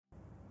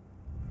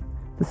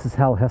This is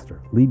Hal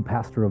Hester, lead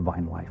pastor of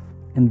Vine Life,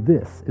 and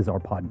this is our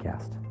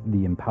podcast,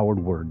 The Empowered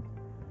Word.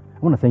 I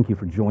want to thank you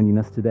for joining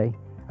us today.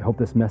 I hope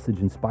this message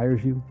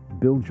inspires you,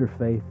 builds your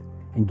faith,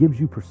 and gives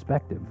you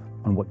perspective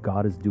on what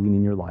God is doing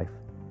in your life.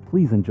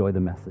 Please enjoy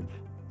the message.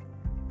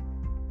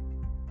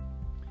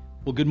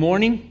 Well, good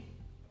morning.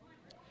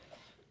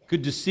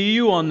 Good to see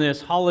you on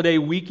this holiday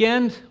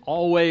weekend.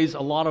 Always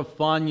a lot of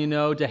fun,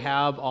 to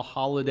have a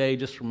holiday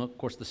just from, of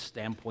course, the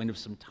standpoint of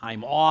some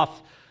time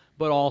off,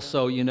 but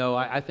also,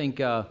 I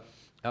think a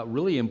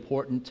really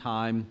important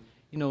time.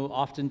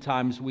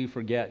 Oftentimes we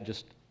forget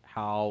just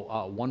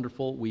how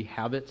wonderful we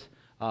have it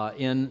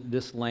in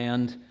this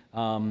land.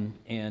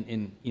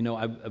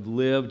 I've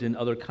lived in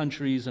other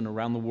countries and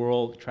around the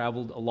world,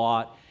 traveled a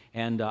lot,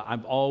 and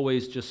I'm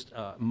always just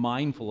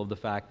mindful of the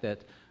fact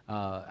that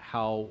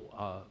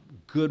how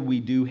good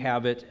we do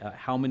have it,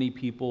 how many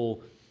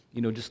people,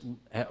 just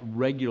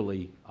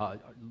regularly,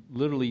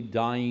 literally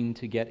dying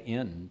to get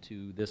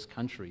into this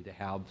country, to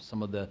have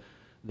some of the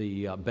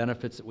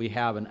benefits that we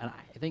have. And I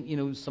think,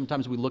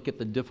 sometimes we look at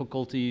the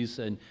difficulties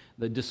and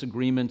the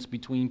disagreements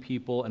between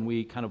people, and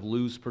we kind of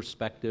lose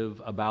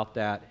perspective about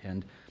that.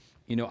 And,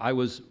 I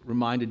was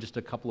reminded just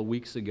a couple of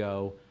weeks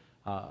ago,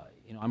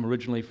 I'm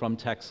originally from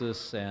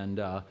Texas, and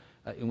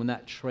when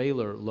that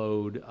trailer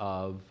load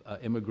of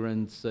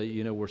immigrants,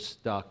 were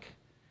stuck,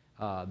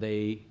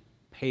 they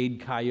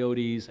paid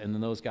coyotes, and then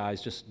those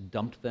guys just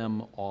dumped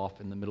them off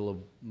in the middle of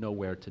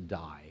nowhere to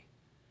die.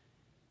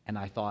 And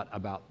I thought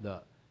about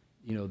the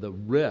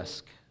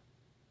risk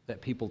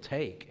that people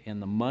take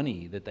and the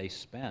money that they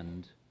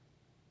spend,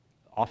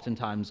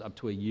 oftentimes up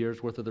to a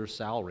year's worth of their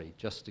salary,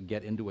 just to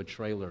get into a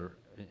trailer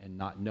and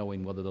not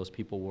knowing whether those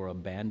people were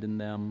abandoned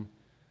them.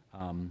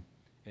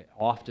 It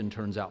often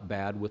turns out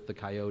bad with the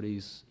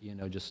coyotes,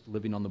 just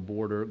living on the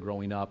border,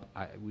 growing up,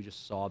 we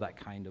just saw that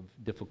kind of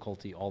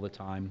difficulty all the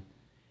time.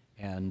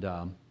 And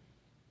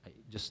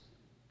just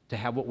to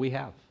have what we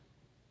have.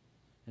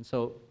 And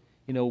so,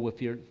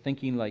 if you're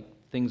thinking like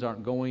things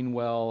aren't going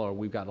well or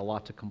we've got a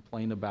lot to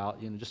complain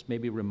about, just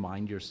maybe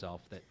remind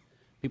yourself that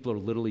people are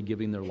literally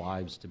giving their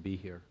lives to be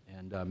here.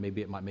 And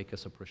maybe it might make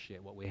us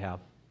appreciate what we have.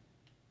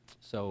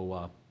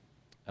 So,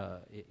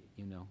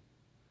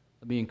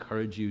 let me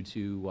encourage you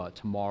to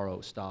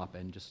tomorrow stop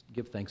and just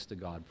give thanks to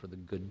God for the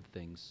good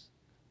things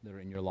that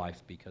are in your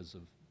life because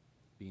of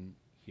being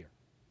here.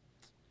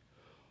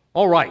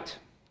 All right.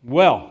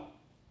 Well,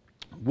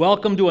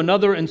 welcome to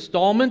another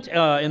installment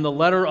in the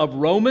letter of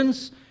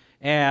Romans.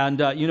 And,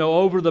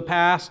 over the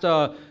past,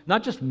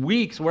 not just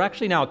weeks, we're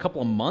actually now a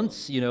couple of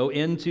months,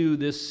 into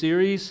this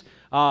series.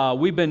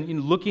 We've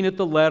been looking at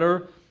the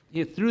letter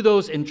through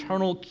those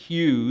internal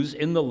cues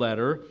in the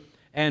letter,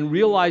 and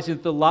realizing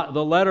that the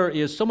letter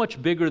is so much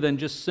bigger than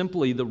just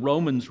simply the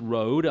Romans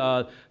road,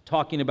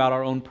 talking about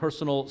our own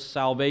personal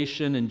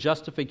salvation and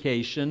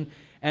justification,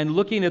 and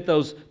looking at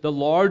the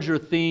larger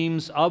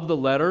themes of the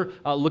letter,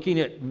 looking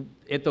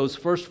at those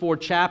first 4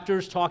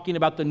 chapters, talking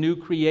about the new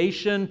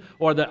creation,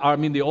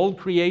 the old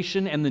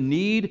creation and the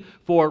need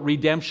for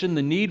redemption,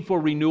 the need for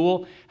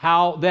renewal,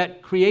 how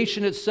that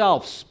creation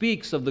itself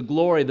speaks of the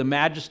glory, the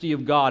majesty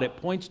of God. It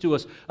points to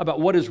us about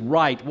what is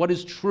right, what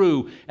is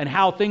true, and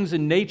how things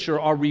in nature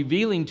are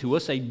revealing to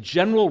us a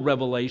general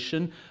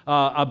revelation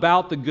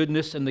about the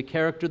goodness and the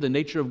character, the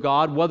nature of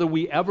God, whether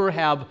we ever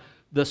have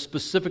the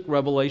specific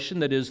revelation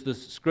that is the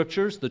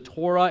Scriptures, the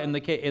Torah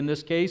in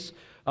this case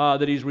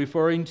that he's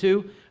referring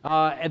to,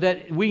 and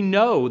that we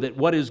know that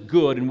what is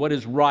good and what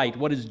is right,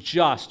 what is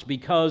just,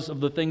 because of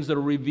the things that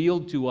are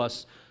revealed to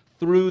us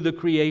through the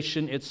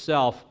creation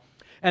itself.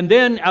 And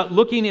then,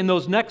 looking in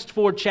those next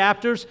 4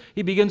 chapters,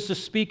 he begins to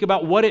speak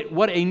about what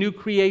a new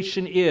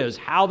creation is,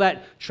 how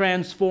that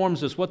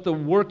transforms us, what the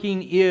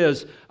working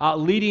is,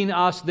 leading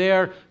us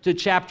there to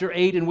chapter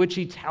 8, in which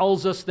he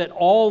tells us that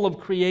all of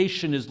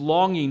creation is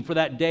longing for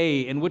that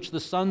day in which the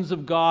sons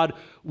of God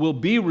will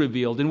be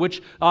revealed, in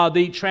which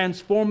the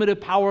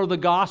transformative power of the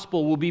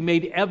gospel will be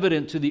made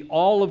evident to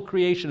all of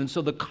creation. And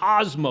so the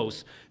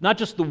cosmos, not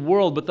just the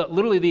world, but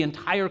literally the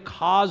entire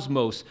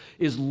cosmos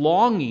is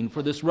longing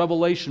for this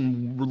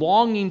revelation,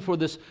 longing for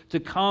this to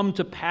come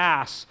to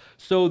pass,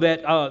 so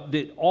that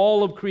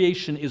all of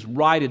creation is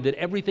righted, that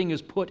everything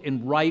is put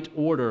in right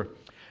order.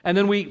 And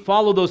then we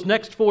follow those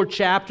next 4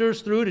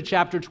 chapters through to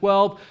chapter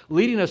 12,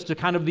 leading us to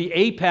kind of the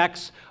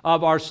apex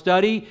of our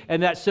study,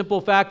 and that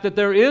simple fact that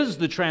there is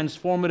the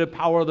transformative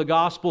power of the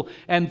gospel,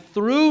 and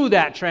through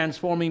that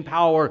transforming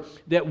power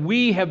that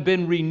we have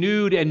been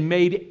renewed and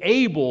made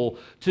able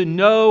to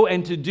know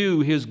and to do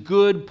His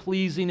good,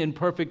 pleasing, and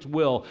perfect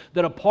will.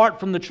 That apart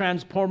from the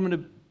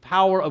transformative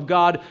power of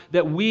God,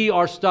 that we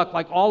are stuck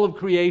like all of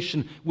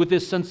creation with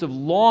this sense of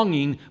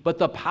longing, but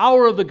the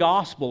power of the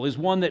gospel is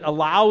one that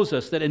allows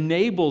us, that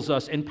enables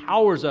us,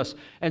 empowers us,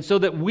 and so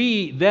that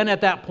we then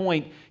at that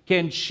point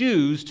can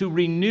choose to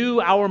renew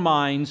our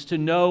minds to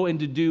know and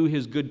to do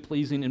His good,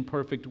 pleasing, and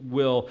perfect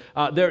will.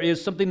 There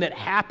is something that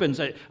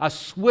happens, a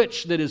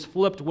switch that is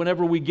flipped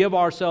whenever we give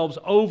ourselves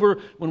over,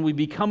 when we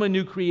become a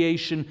new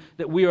creation,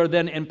 that we are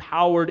then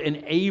empowered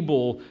and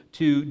able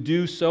to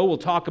do so. We'll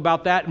talk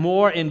about that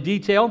more in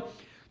detail.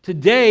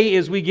 Today,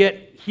 as we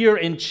get here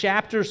in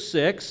chapter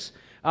 6,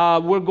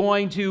 we're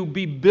going to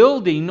be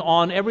building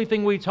on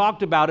everything we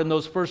talked about in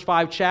those first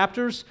 5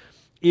 chapters.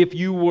 If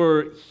you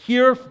were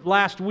here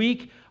last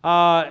week,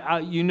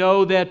 you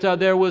know that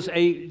there was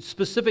a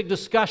specific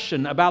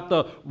discussion about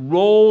the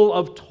role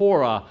of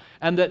Torah,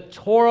 and that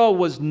Torah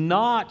was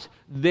not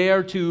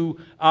there to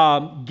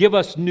give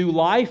us new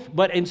life,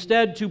 but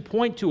instead to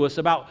point to us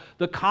about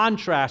the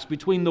contrast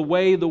between the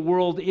way the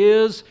world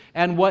is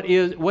and what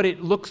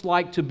it looks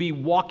like to be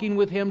walking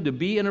with Him, to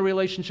be in a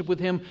relationship with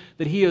Him,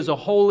 that He is a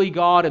holy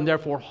God and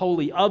therefore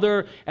holy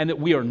other, and that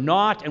we are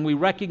not, and we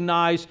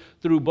recognize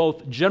through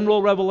both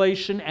general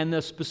revelation and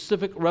the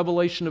specific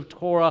revelation of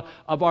Torah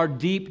of our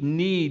deep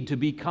need to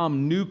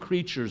become new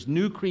creatures,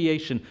 new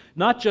creation,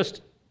 not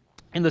just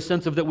in the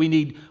sense of that we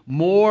need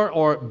more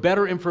or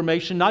better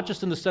information, not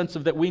just in the sense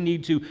of that we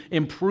need to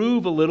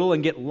improve a little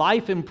and get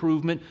life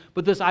improvement,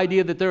 but this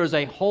idea that there is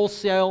a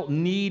wholesale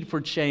need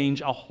for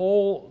change, a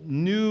whole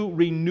new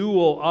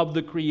renewal of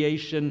the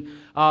creation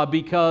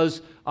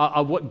because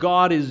of what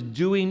God is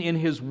doing in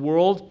His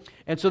world.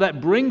 And so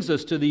that brings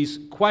us to these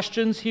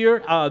questions here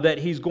that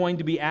He's going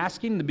to be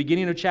asking in the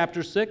beginning of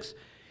chapter 6.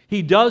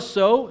 He does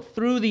so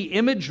through the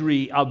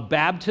imagery of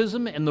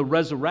baptism and the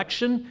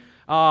resurrection.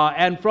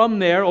 And from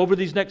there, over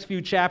these next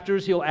few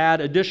chapters, he'll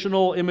add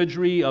additional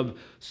imagery of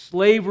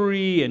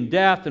slavery and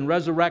death and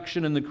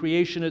resurrection and the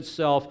creation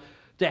itself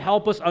to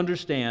help us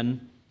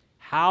understand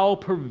how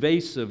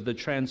pervasive the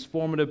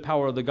transformative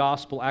power of the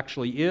gospel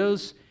actually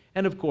is,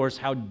 and of course,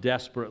 how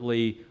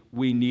desperately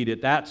we need it.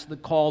 That's the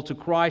call to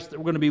Christ that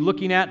we're going to be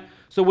looking at.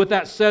 So with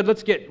that said,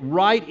 let's get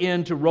right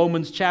into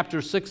Romans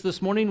chapter 6 this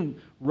morning.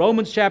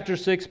 Romans chapter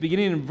 6,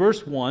 beginning in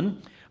verse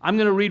 1. I'm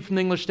going to read from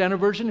the English Standard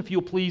Version. If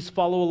you'll please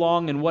follow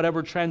along in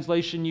whatever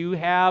translation you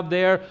have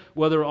there,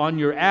 whether on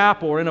your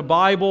app or in a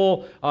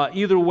Bible.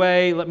 Either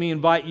way, let me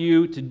invite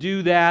you to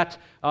do that.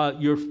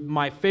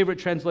 My favorite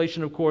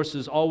translation, of course,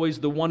 is always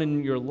the one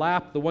in your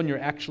lap, the one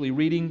you're actually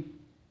reading.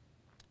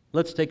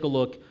 Let's take a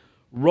look.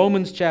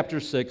 Romans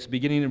chapter 6,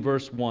 beginning in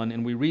verse 1,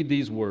 and we read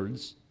these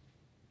words.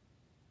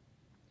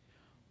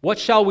 What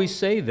shall we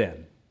say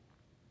then?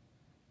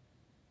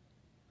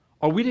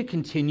 Are we to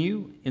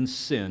continue in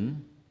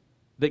sin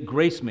that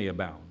grace may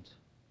abound?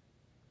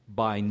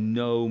 By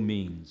no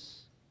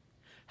means.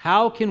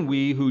 How can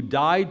we who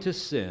died to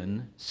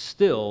sin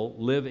still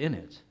live in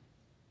it?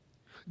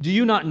 Do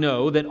you not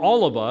know that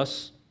all of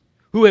us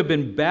who have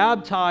been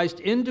baptized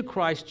into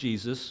Christ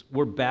Jesus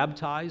were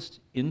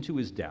baptized into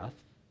His death?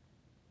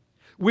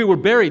 We were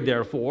buried,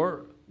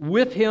 therefore,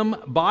 with Him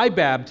by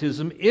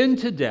baptism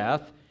into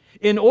death,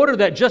 in order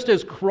that just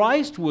as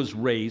Christ was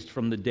raised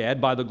from the dead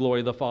by the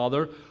glory of the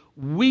Father,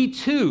 we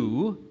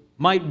too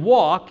might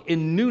walk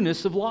in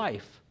newness of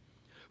life.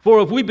 For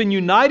if we've been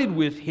united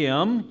with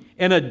Him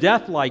in a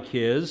death like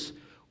His,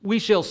 we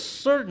shall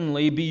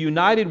certainly be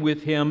united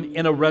with Him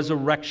in a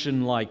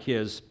resurrection like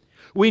His.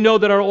 We know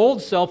that our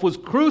old self was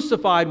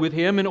crucified with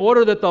Him in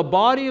order that the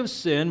body of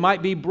sin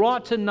might be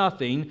brought to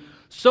nothing,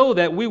 so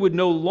that we would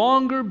no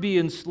longer be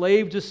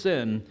enslaved to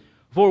sin.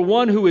 For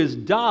one who has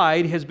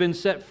died has been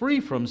set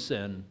free from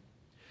sin.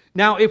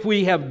 Now, if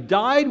we have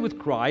died with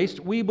Christ,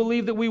 we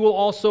believe that we will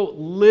also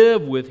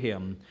live with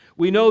Him.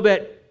 We know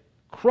that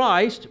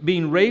Christ,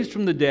 being raised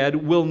from the dead,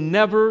 will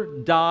never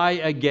die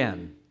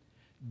again.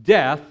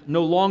 Death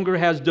no longer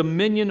has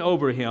dominion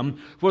over Him.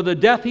 For the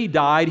death He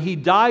died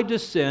to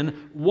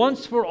sin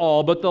once for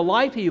all, but the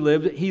life He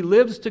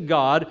lives to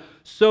God.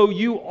 So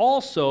you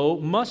also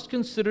must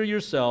consider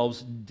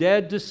yourselves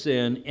dead to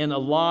sin and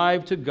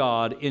alive to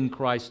God in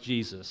Christ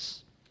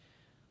Jesus.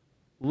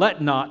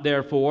 Let not,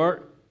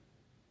 therefore,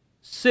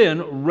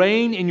 sin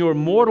reign in your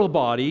mortal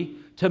body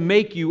to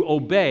make you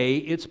obey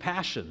its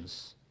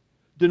passions.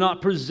 Do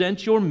not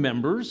present your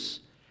members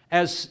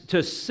as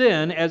to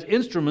sin as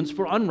instruments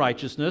for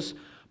unrighteousness,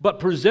 but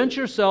present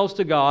yourselves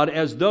to God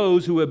as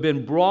those who have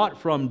been brought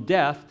from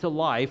death to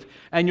life,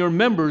 and your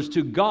members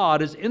to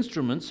God as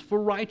instruments for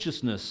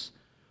righteousness.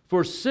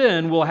 For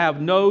sin will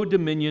have no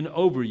dominion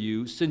over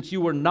you, since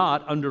you are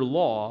not under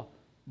law,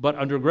 but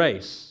under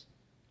grace.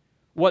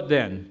 What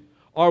then?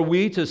 Are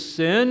we to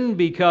sin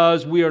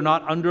because we are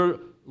not under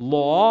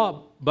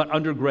law, but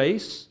under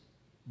grace?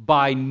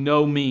 By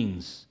no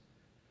means.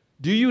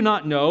 Do you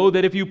not know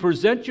that if you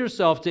present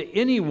yourself to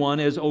anyone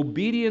as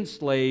obedient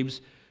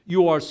slaves,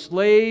 you are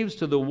slaves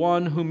to the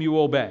one whom you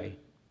obey,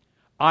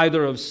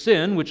 either of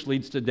sin, which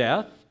leads to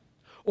death,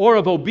 or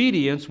of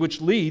obedience,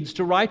 which leads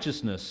to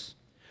righteousness?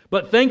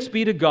 But thanks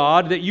be to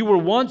God that you were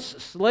once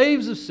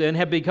slaves of sin,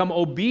 have become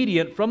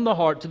obedient from the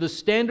heart to the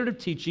standard of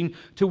teaching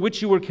to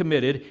which you were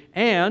committed,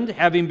 and,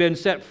 having been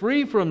set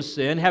free from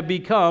sin, have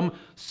become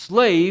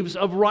slaves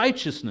of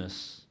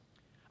righteousness.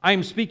 I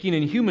am speaking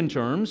in human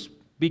terms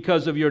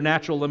because of your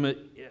natural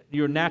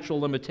your natural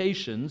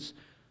limitations.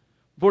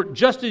 For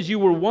just as you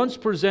were once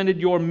presented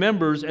your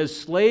members as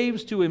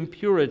slaves to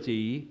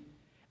impurity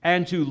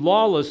and to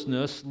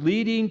lawlessness,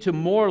 leading to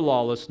more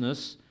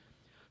lawlessness,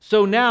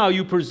 so now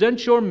you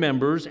present your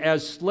members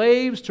as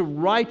slaves to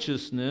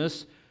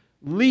righteousness,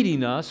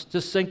 leading us to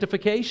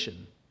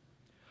sanctification.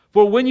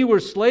 For when you were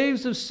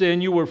slaves of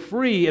sin, you were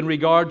free in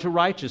regard to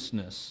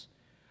righteousness.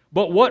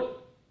 But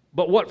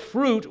what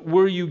fruit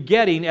were you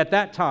getting at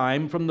that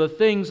time from the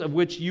things of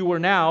which you are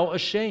now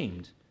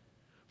ashamed?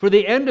 For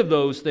the end of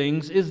those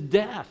things is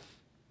death.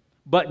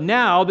 But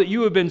now that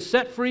you have been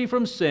set free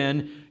from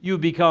sin, you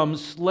become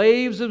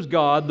slaves of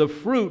God. The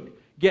fruit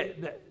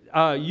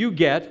you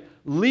get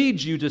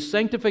leads you to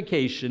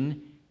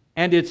sanctification,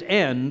 and its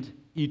end,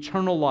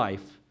 eternal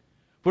life.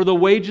 For the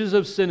wages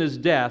of sin is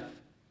death,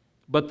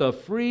 but the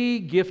free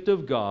gift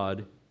of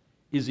God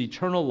is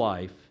eternal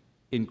life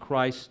in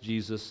Christ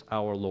Jesus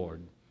our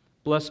Lord.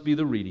 Blessed be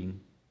the reading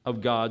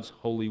of God's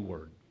holy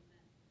word.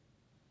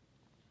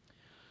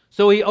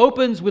 So he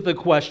opens with a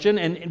question,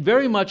 and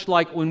very much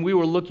like when we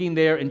were looking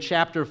there in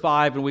chapter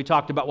 5 and we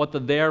talked about what the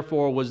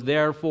therefore was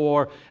there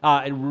for,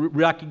 and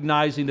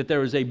recognizing that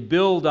there is a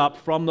build-up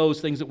from those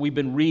things that we've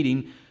been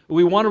reading,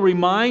 we want to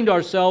remind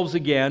ourselves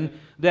again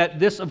that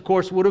this, of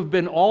course, would have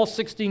been all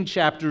 16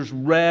 chapters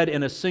read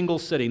in a single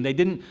sitting. They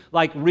didn't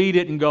read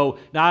it and go,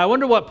 now I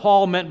wonder what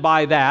Paul meant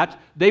by that.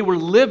 They were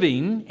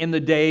living in the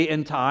day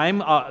and time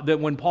that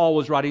when Paul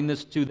was writing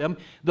this to them.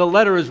 The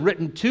letter is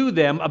written to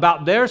them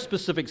about their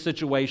specific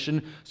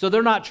situation, so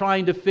they're not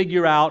trying to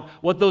figure out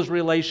what those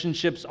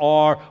relationships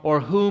are or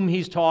whom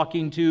he's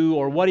talking to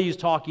or what he's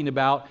talking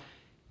about.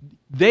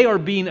 They are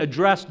being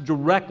addressed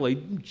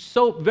directly,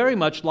 so very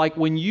much like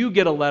when you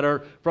get a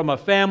letter from a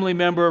family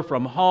member,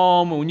 from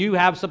home, when you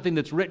have something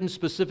that's written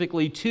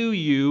specifically to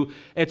you,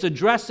 it's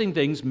addressing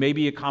things,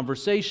 maybe a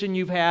conversation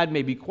you've had,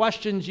 maybe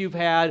questions you've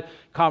had,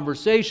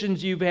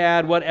 conversations you've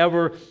had,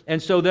 whatever,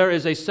 and so there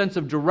is a sense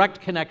of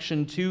direct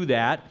connection to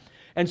that.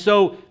 And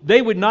so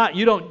they would not,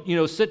 you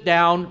don't, sit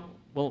down,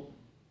 well,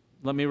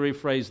 let me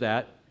rephrase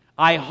that.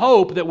 I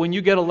hope that when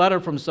you get a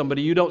letter from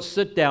somebody, you don't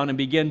sit down and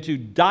begin to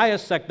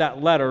dissect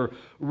that letter,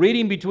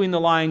 reading between the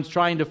lines,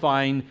 trying to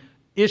find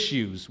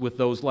issues with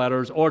those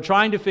letters, or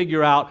trying to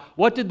figure out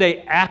what did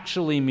they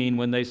actually mean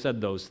when they said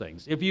those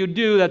things. If you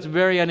do, that's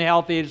very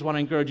unhealthy. I just want to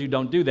encourage you,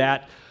 don't do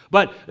that.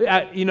 But,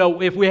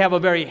 if we have a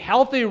very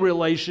healthy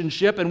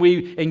relationship and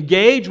we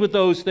engage with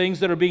those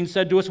things that are being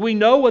said to us, we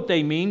know what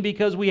they mean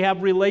because we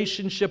have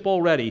relationship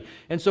already.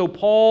 And so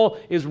Paul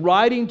is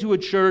writing to a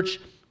church.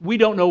 We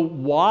don't know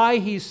why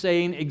he's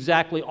saying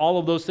exactly all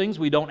of those things.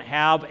 We don't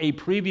have a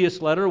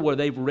previous letter where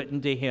they've written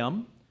to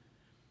him.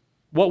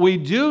 What we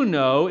do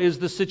know is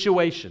the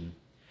situation.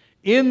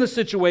 In the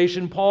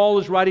situation, Paul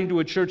is writing to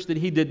a church that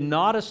he did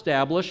not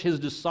establish. His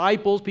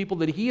disciples, people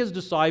that he has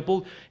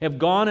discipled, have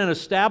gone and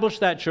established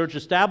that church,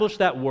 established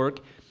that work,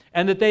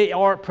 and that they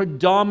are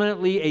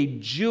predominantly a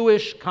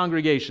Jewish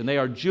congregation. They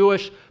are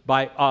Jewish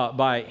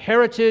by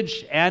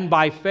heritage and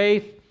by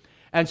faith.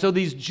 And so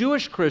these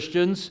Jewish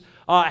Christians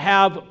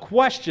have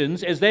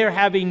questions as they are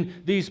having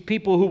these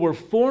people who were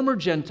former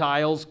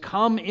Gentiles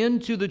come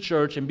into the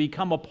church and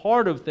become a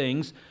part of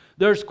things.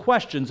 There's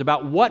questions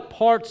about what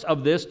parts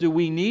of this do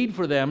we need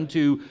for them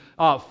to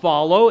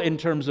follow in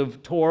terms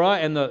of Torah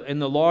and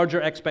the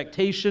larger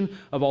expectation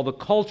of all the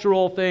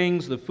cultural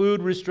things, the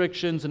food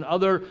restrictions and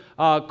other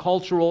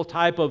cultural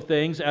type of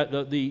things,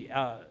 the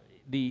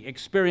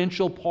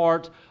experiential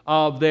part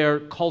of their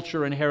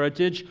culture and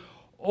heritage.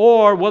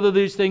 Or whether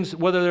these things,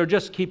 whether they're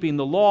just keeping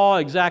the law,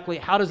 exactly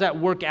how does that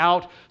work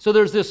out? So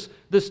there's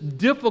this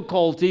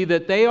difficulty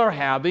that they are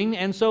having,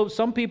 and so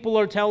some people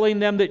are telling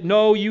them that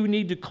no, you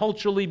need to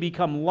culturally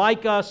become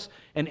like us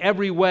in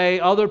every way.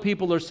 Other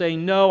people are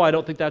saying no, I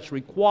don't think that's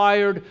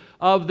required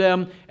of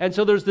them. And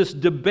so there's this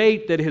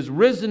debate that has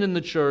risen in the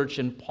church,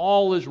 and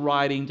Paul is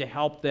writing to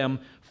help them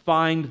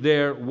find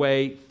their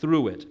way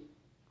through it.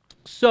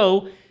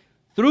 So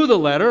through the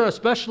letter,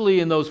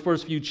 especially in those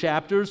first few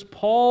chapters,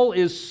 Paul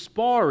is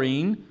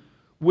sparring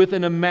with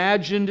an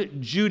imagined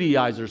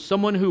Judaizer,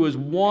 someone who is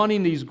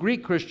wanting these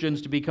Greek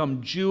Christians to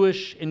become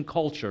Jewish in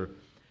culture.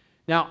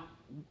 Now,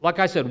 like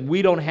I said,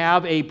 we don't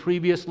have a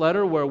previous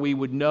letter where we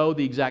would know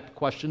the exact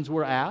questions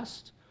were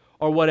asked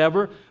or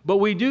whatever, but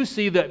we do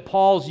see that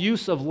Paul's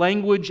use of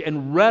language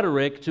and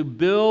rhetoric to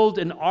build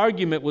an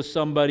argument with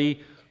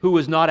somebody who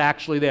is not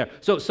actually there.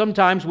 So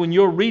sometimes when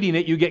you're reading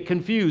it, you get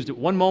confused. At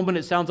one moment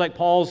it sounds like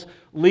Paul's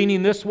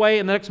leaning this way,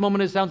 and the next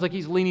moment it sounds like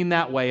he's leaning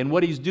that way. And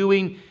what he's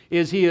doing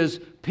is he is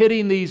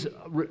pitting these,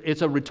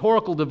 it's a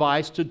rhetorical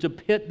device to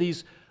pit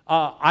these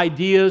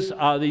ideas,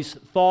 these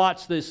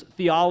thoughts, these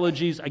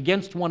theologies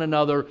against one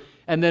another,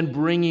 and then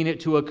bringing it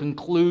to a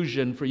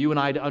conclusion for you and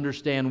I to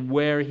understand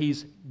where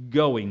he's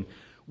going.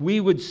 We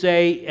would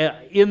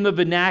say in the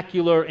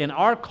vernacular in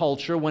our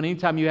culture, when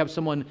anytime you have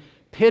someone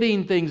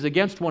pitting things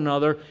against one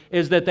another,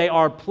 is that they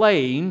are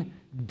playing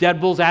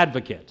devil's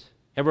advocate.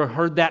 Ever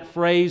heard that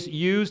phrase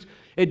used?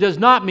 It does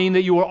not mean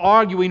that you are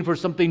arguing for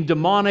something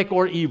demonic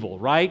or evil,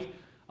 right?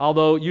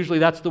 although usually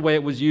that's the way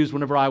it was used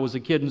whenever I was a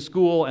kid in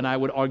school and I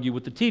would argue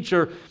with the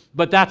teacher,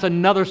 but that's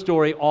another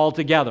story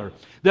altogether.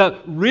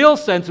 The real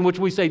sense in which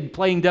we say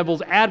playing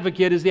devil's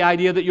advocate is the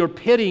idea that you're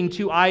pitting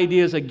two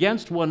ideas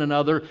against one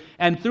another,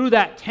 and through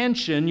that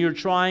tension, you're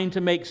trying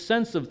to make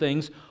sense of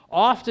things,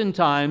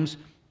 oftentimes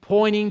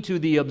pointing to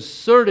the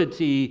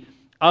absurdity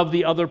of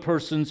the other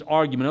person's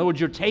argument. In other words,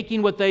 you're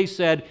taking what they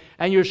said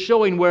and you're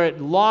showing where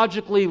it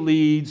logically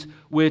leads,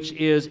 which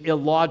is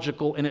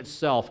illogical in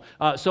itself.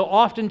 So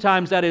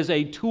oftentimes that is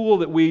a tool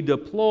that we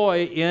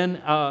deploy in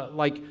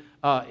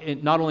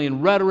not only in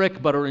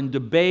rhetoric, but or in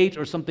debate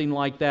or something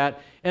like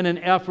that, in an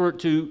effort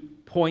to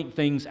point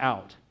things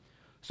out.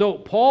 So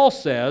Paul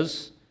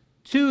says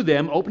to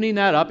them, opening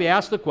that up, he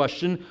asks the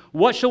question,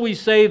 what shall we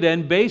say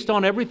then, based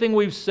on everything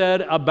we've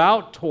said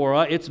about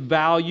Torah, its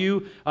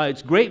value,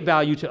 its great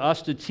value to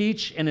us to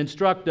teach and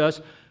instruct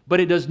us, but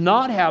it does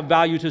not have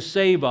value to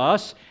save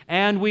us.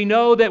 And we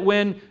know that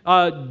when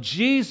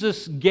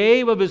Jesus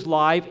gave of his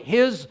life,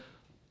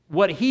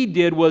 what he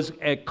did was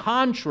a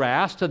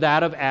contrast to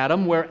that of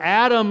Adam, where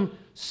Adam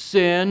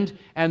sinned,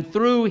 and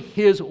through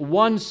his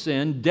one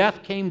sin,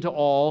 death came to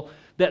all,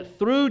 that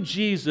through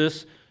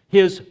Jesus,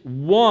 his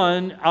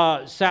one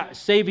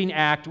saving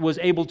act was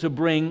able to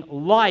bring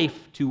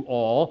life to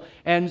all.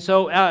 And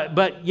so,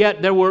 but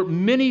yet there were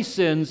many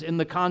sins in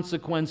the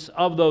consequence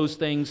of those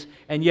things,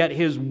 and yet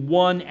his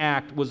one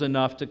act was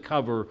enough to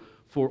cover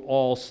for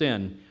all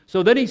sin.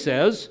 So then he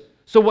says,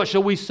 so what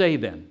shall we say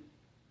then?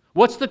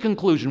 What's the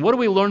conclusion? What do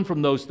we learn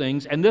from those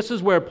things? And this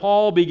is where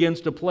Paul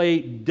begins to play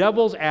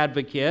devil's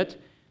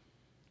advocate.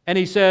 And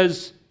he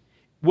says,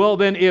 well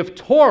then, if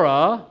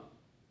Torah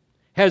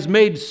has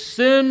made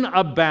sin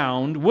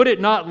abound, would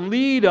it not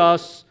lead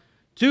us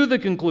to the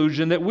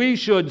conclusion that we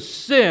should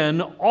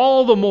sin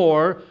all the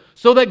more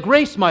so that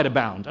grace might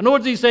abound? In other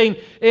words, he's saying,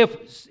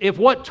 if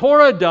what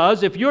Torah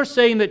does, if you're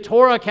saying that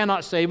Torah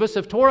cannot save us,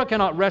 if Torah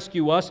cannot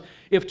rescue us,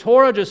 if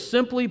Torah just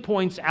simply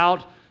points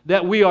out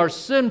that we are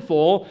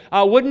sinful,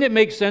 wouldn't it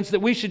make sense that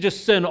we should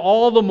just sin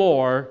all the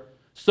more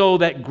so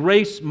that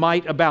grace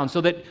might abound,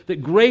 so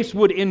that grace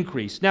would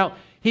increase? Now,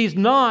 he's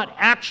not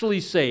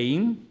actually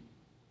saying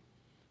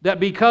that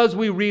because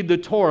we read the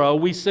Torah,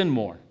 we sin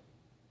more.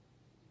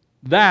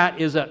 That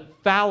is a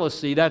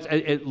fallacy. That's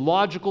a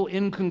logical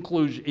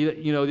inconclusion.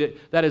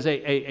 That is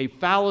a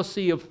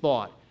fallacy of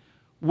thought.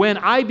 When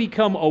I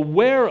become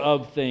aware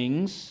of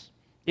things,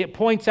 it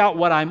points out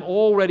what I'm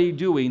already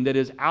doing that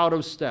is out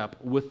of step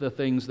with the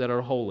things that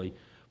are holy.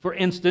 For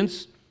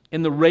instance,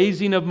 in the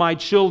raising of my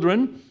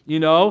children,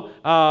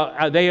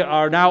 they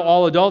are now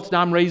all adults.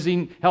 Now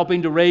I'm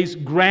helping to raise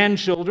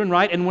grandchildren,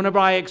 right? And whenever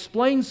I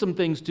explain some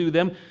things to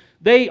them,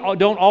 they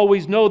don't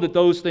always know that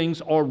those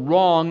things are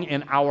wrong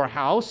in our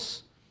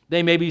house.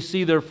 They maybe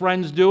see their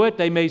friends do it.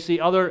 They may see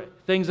other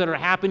things that are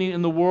happening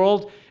in the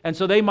world. And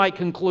so they might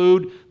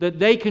conclude that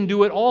they can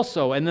do it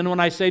also. And then when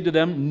I say to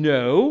them,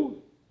 no,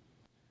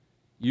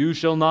 you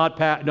shall not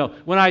pass. No,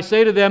 when I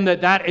say to them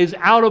that is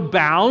out of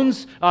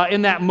bounds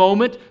in that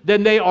moment,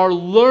 then they are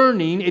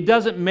learning. It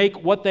doesn't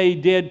make what they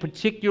did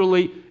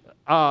particularly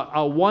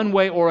one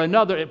way or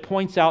another. It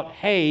points out,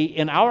 hey,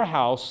 in our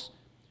house,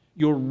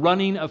 you're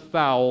running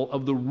afoul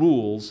of the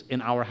rules in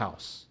our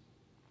house.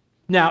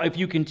 Now, if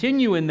you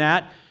continue in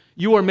that,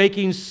 you are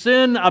making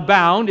sin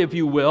abound, if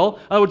you will.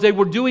 In other words, they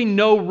were doing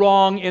no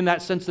wrong in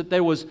that sense that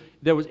there was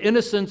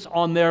innocence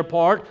on their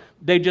part.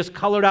 They just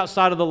colored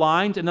outside of the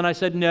lines. And then I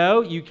said,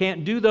 no, you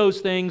can't do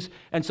those things.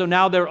 And so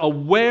now they're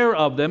aware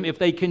of them. If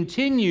they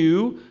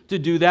continue to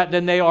do that,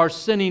 then they are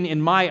sinning in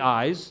my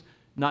eyes,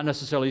 not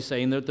necessarily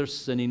saying that they're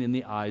sinning in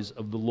the eyes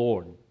of the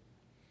Lord.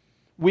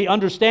 We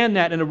understand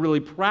that in a really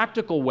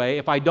practical way.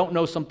 If I don't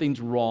know something's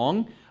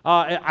wrong,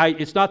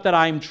 it's not that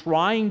I'm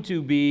trying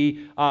to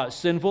be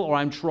sinful or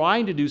I'm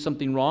trying to do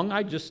something wrong.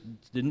 I just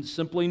didn't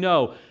simply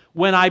know.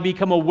 When I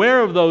become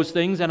aware of those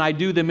things and I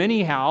do them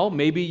anyhow,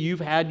 maybe you've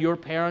had your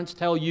parents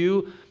tell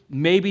you,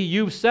 maybe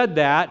you've said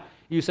that.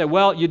 You say,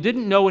 well, you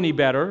didn't know any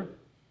better,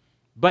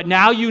 but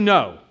now you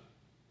know.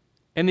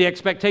 And the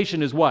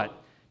expectation is what?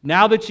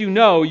 Now that you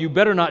know, you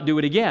better not do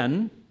it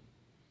again,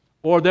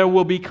 or there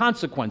will be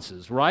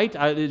consequences, right?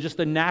 It's just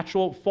the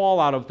natural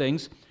fallout of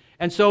things.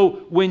 And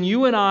so when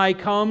you and I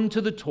come to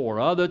the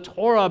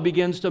Torah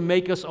begins to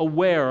make us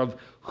aware of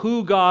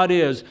who God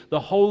is, the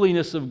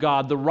holiness of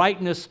God, the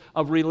rightness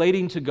of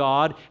relating to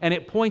God, and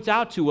it points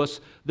out to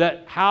us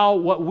that how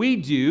what we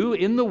do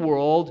in the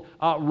world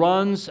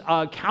runs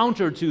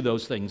counter to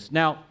those things.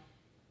 Now,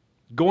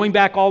 going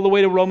back all the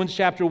way to Romans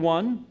chapter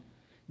 1,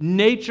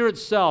 nature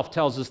itself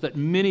tells us that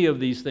many of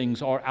these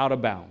things are out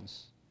of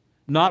bounds.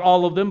 Not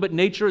all of them, but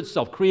nature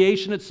itself,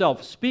 creation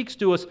itself, speaks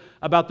to us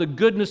about the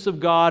goodness of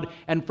God,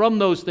 and from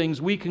those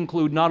things we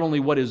conclude not only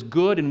what is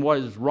good and what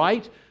is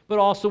right, but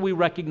also we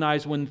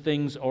recognize when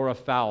things are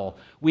afoul.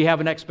 We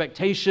have an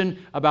expectation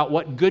about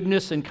what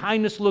goodness and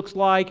kindness looks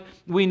like.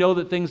 We know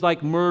that things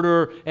like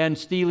murder and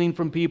stealing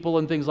from people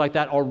and things like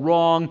that are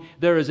wrong.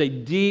 There is a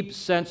deep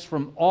sense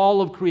from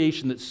all of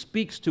creation that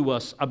speaks to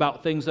us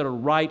about things that are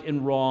right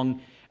and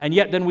wrong. And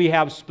yet then we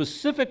have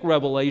specific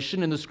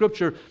revelation in the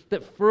Scripture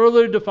that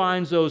further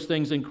defines those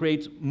things and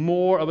creates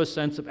more of a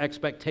sense of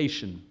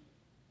expectation.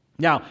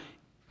 Now,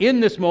 in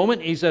this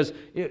moment, he says,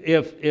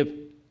 if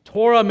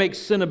Torah makes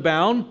sin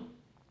abound,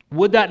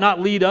 would that not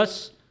lead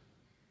us,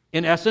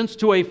 in essence,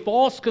 to a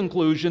false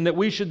conclusion that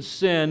we should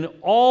sin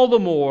all the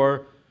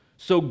more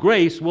so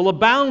grace will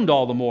abound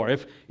all the more?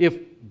 If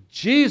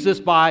Jesus,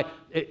 by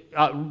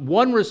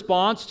one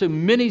response to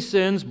many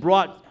sins,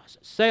 brought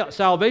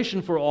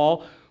salvation for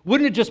all,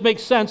 wouldn't it just make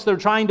sense? They're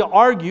trying to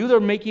argue, they're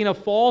making a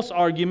false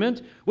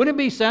argument. Wouldn't it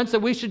make sense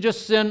that we should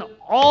just sin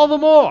all the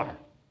more?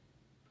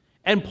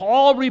 And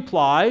Paul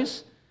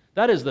replies,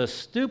 that is the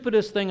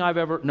stupidest thing I've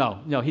ever...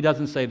 No, he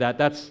doesn't say that.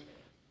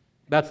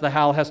 That's the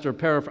Hal Hester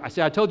paraphrase.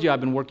 I told you I've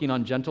been working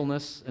on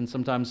gentleness, and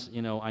sometimes,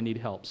 I need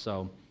help,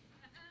 so...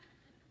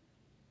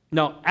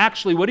 No,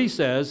 actually what he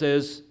says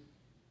is,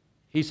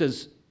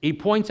 he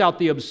points out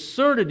the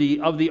absurdity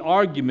of the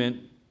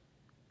argument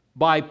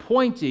by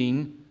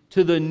pointing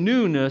to the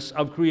newness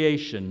of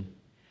creation.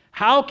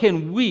 How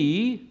can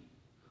we,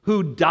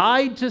 who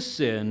died to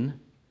sin,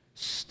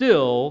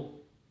 still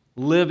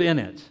live in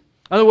it?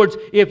 In other words,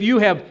 if you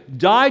have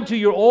died to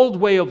your old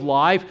way of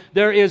life,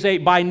 there is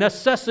by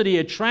necessity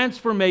a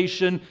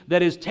transformation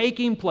that is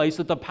taking place,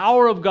 that the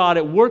power of God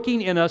at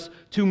working in us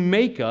to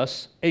make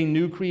us a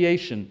new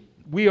creation.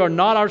 We are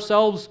not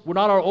ourselves, we're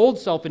not our old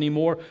self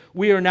anymore.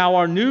 We are now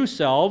our new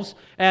selves.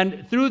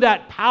 And through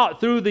that power,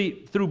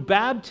 through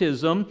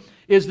baptism,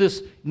 is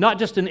this not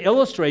just an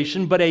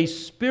illustration, but a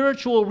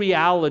spiritual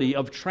reality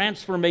of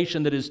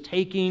transformation that is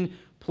taking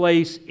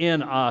place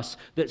in us,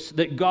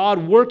 that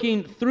God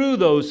working through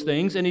those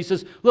things. And he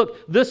says,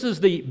 look, this is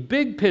the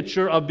big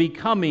picture of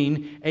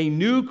becoming a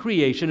new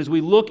creation as we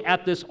look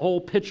at this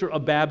whole picture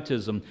of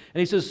baptism. And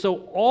he says,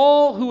 so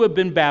all who have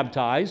been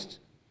baptized,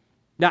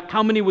 now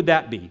how many would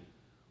that be?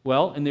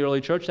 Well, in the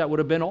early church, that would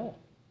have been all.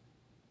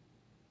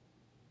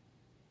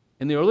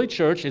 In the early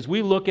church, as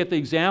we look at the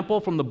example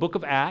from the book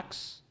of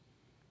Acts,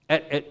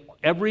 at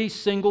every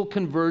single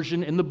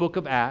conversion in the book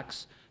of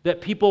Acts, that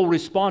people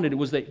responded. It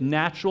was the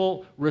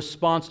natural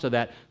response to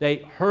that. They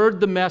heard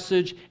the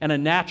message, and a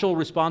natural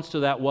response to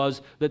that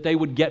was that they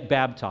would get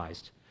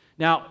baptized.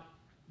 Now,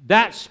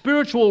 that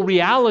spiritual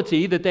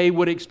reality that they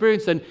would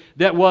experience, and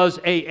that was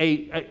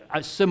a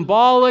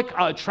symbolic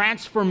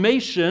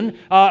transformation,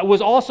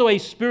 was also a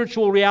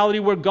spiritual reality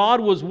where God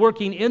was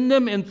working in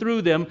them and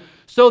through them,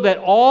 so that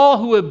all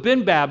who have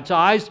been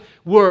baptized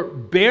were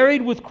buried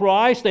with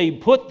Christ. They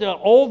put the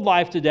old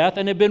life to death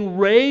and have been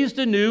raised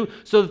anew,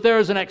 so that there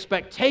is an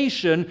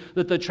expectation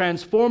that the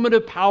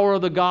transformative power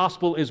of the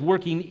gospel is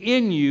working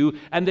in you,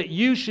 and that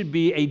you should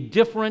be a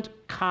different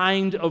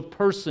kind of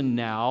person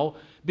now.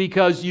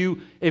 Because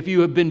if you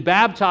have been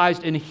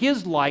baptized in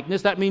His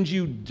likeness, that means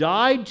you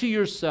died to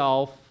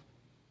yourself,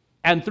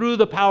 and through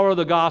the power of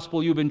the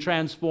gospel, you've been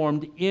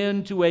transformed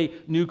into a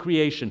new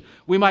creation.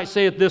 We might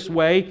say it this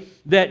way,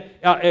 that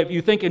if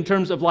you think in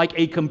terms of like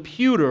a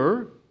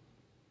computer,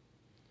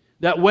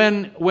 that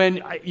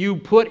when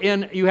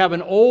you have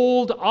an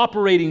old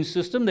operating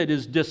system that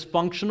is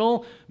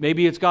dysfunctional,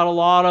 maybe it's got a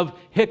lot of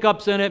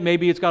hiccups in it,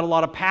 maybe it's got a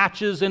lot of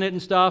patches in it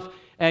and stuff,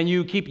 and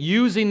you keep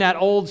using that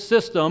old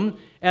system,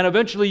 and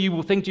eventually you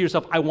will think to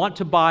yourself, I want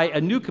to buy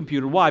a new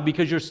computer. Why?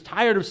 Because you're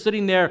tired of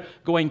sitting there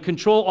going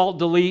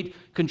Control-Alt-Delete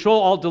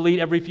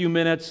every few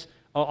minutes,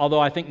 although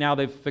I think now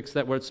they've fixed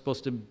that where it's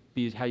supposed to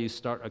be how you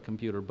start a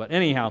computer. But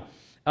anyhow,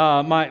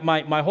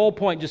 my whole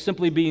point just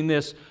simply being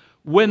this: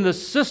 when the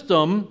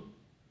system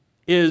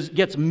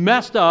gets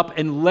messed up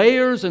and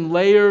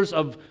layers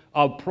of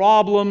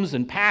problems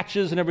and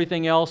patches and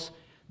everything else,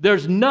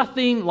 there's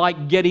nothing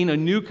like getting a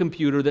new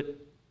computer that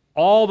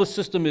all the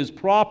system is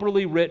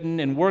properly written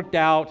and worked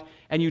out,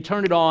 and you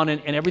turn it on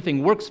and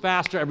everything works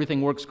faster,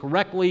 everything works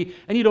correctly,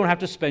 and you don't have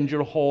to spend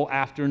your whole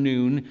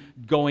afternoon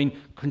going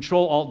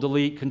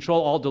Control-Alt-Delete,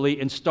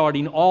 and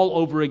starting all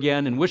over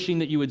again and wishing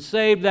that you had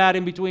saved that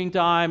in between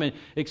time, and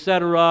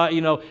etc.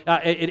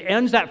 It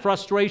ends that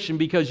frustration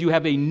because you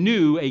have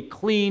a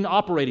clean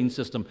operating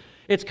system.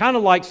 It's kind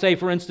of like, say,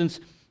 for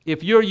instance,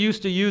 if you're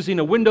used to using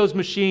a Windows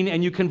machine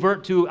and you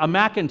convert to a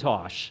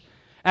Macintosh.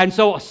 And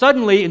so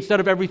suddenly, instead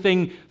of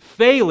everything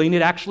failing,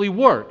 it actually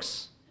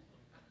works.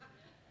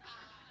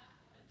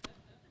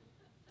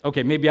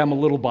 Okay, maybe I'm a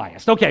little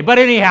biased. Okay, but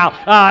anyhow,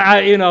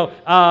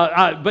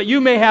 but you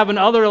may have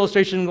another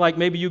illustration, like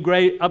maybe you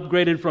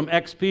upgraded from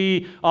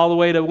XP all the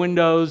way to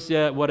Windows,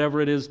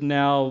 whatever it is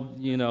now,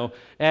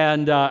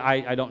 and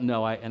I don't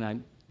know, and I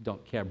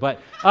don't care. But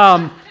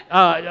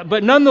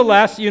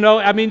nonetheless,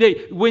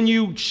 when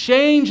you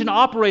change an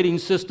operating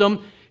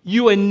system,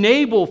 you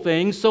enable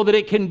things so that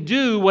it can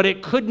do what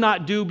it could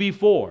not do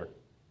before.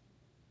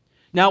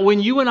 Now, when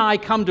you and I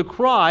come to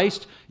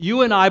Christ,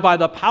 you and I, by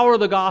the power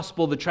of the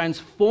gospel, the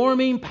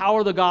transforming power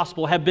of the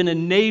gospel, have been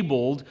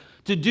enabled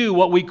to do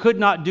what we could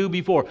not do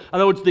before. In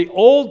other words, the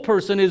old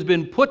person has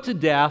been put to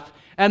death,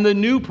 and the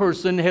new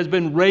person has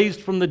been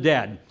raised from the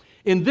dead.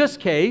 In this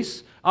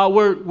case,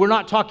 we're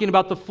not talking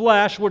about the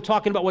flesh, we're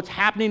talking about what's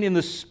happening in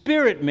the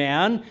spirit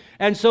man.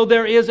 And so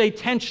there is a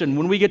tension.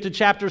 When we get to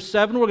chapter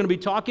 7, we're going to be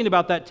talking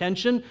about that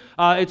tension.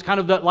 It's kind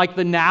of like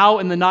the now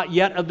and the not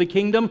yet of the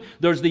kingdom.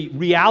 There's the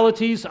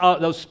realities,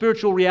 those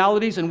spiritual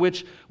realities in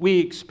which we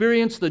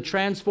experience the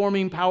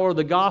transforming power of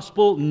the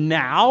gospel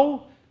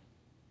now.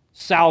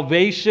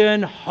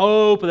 Salvation,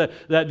 hope,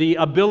 the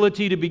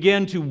ability to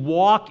begin to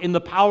walk in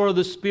the power of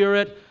the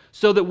Spirit,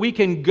 so that we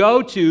can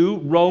go to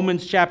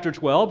Romans chapter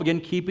 12,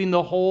 again, keeping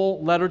the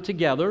whole letter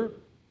together.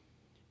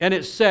 And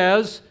it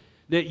says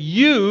that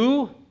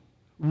you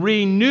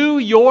renew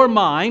your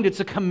mind. It's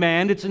a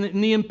command. It's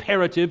in the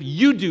imperative.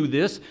 You do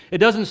this. It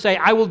doesn't say,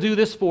 I will do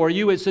this for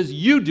you. It says,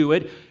 you do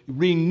it.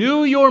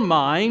 Renew your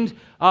mind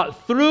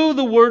through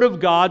the Word of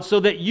God so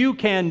that you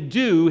can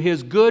do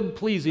His good,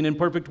 pleasing, and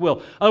perfect will.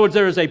 In other words,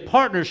 there is a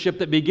partnership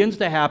that begins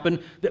to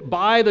happen that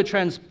by the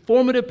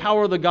transformative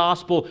power of the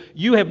gospel,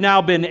 you have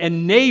now been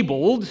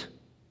enabled,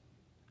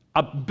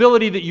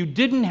 ability that you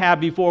didn't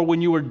have before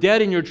when you were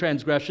dead in your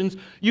transgressions.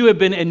 You have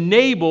been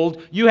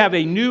enabled. You have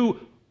a new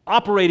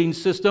operating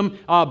system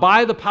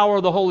by the power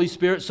of the Holy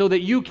Spirit so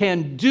that you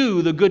can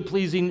do the good,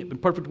 pleasing,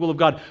 and perfect will of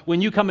God.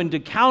 When you come into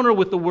encounter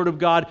with the Word of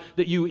God,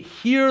 that you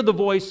hear the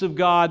voice of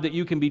God, that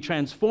you can be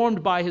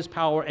transformed by His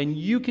power, and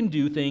you can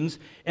do things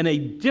in a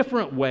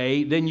different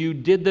way than you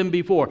did them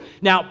before.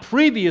 Now,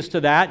 previous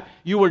to that,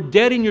 you were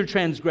dead in your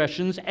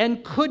transgressions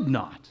and could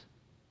not.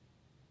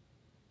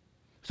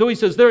 So he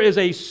says there is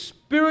a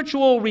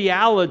spiritual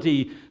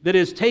reality that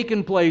has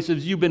taken place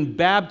as you've been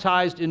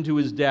baptized into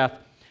His death.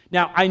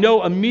 Now, I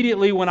know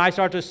immediately when I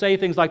start to say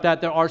things like that,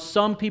 there are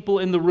some people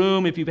in the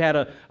room, if you've had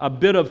a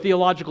bit of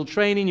theological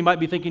training, you might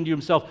be thinking to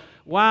yourself,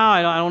 wow,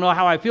 I don't know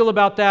how I feel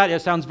about that.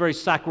 It sounds very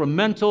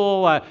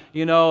sacramental,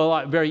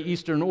 very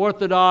Eastern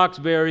Orthodox,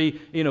 very,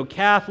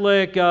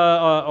 Catholic,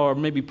 or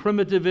maybe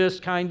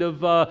primitivist kind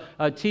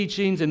of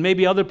teachings. And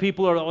maybe other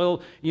people are,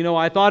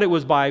 I thought it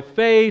was by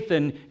faith,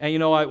 and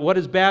what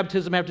does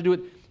baptism have to do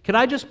with? Can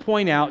I just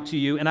point out to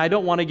you, and I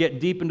don't want to get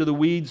deep into the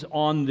weeds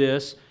on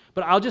this,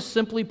 but I'll just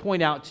simply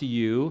point out to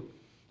you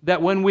that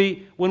when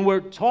we're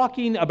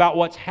talking about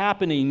what's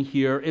happening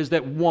here is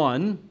that,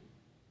 one,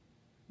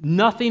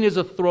 nothing is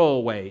a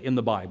throwaway in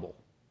the Bible.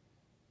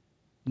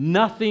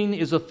 Nothing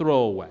is a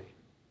throwaway.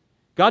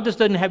 God just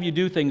doesn't have you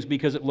do things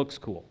because it looks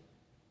cool.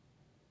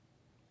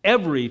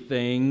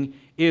 Everything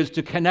is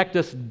to connect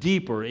us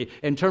deeper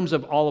in terms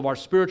of all of our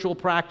spiritual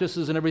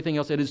practices and everything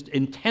else. It is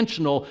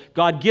intentional.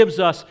 God gives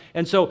us,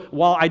 and so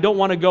while I don't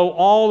want to go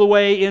all the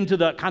way into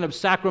the kind of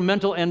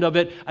sacramental end of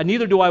it,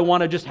 neither do I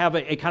want to just have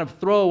a kind of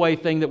throwaway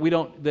thing that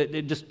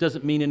it just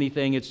doesn't mean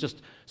anything. It's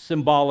just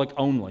symbolic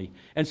only.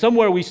 And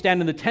somewhere we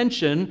stand in the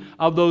tension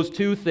of those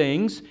two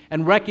things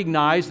and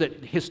recognize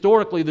that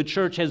historically the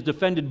church has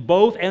defended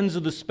both ends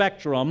of the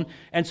spectrum,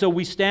 and so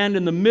we stand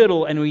in the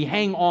middle and we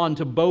hang on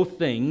to both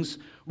things,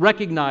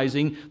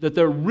 recognizing that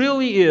there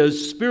really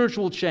is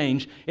spiritual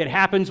change. It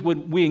happens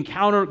when we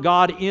encounter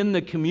God in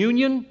the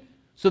communion,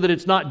 so that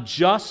it's not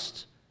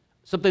just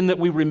something that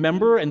we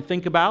remember and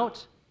think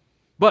about,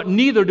 but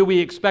neither do we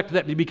expect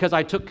that because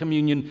I took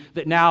communion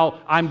that now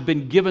I've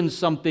been given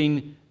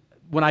something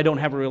when I don't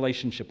have a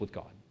relationship with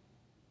God.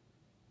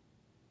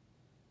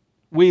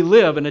 We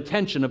live in a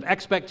tension of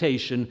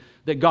expectation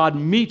that God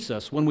meets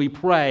us when we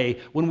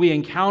pray, when we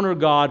encounter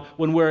God,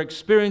 when we're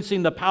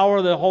experiencing the power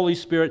of the Holy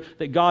Spirit,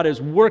 that God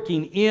is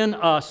working in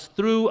us,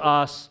 through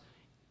us,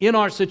 in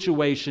our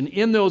situation,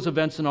 in those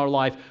events in our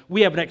life.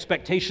 We have an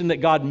expectation that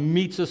God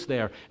meets us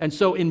there. And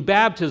so in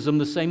baptism,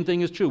 the same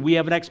thing is true. We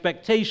have an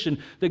expectation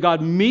that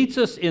God meets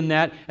us in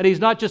that, and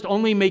He's not just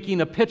only making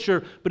a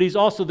picture, but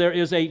there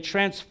is a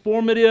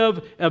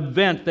transformative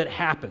event that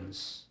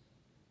happens.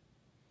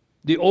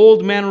 The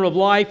old manner of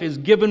life is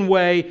given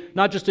way,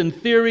 not just in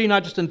theory,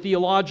 not just in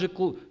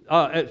theologically,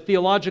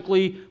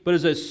 but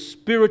as a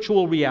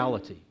spiritual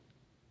reality.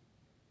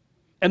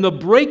 And the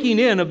breaking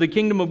in of the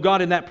kingdom of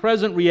God in that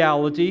present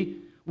reality,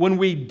 when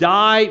we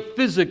die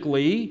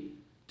physically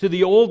to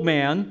the old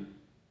man,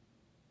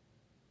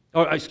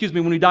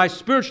 when we die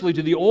spiritually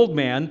to the old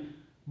man,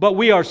 but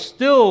we are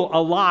still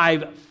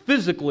alive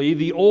physically,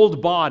 the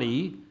old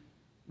body,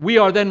 we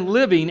are then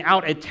living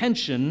out a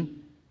tension.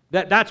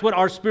 That's what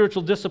our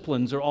spiritual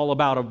disciplines are all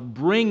about, of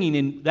bringing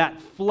in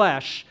that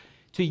flesh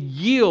to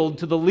yield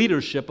to the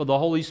leadership of the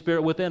Holy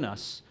Spirit within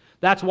us.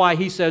 That's why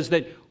he says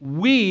that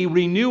we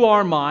renew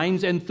our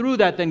minds, and through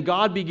that then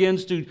God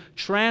begins to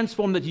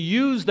transform, to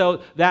use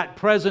that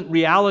present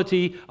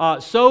reality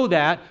so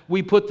that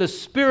we put the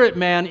spirit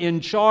man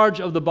in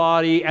charge of the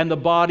body, and the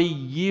body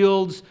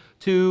yields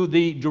to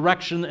the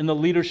direction and the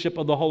leadership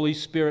of the Holy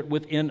Spirit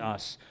within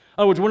us.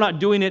 In other words, we're not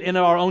doing it in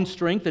our own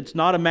strength. It's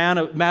not a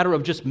matter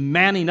of just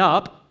manning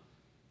up.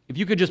 If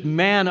you could just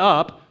man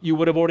up, you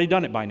would have already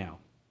done it by now.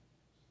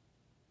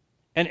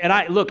 And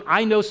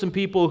I know some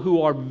people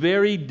who are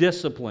very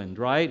disciplined,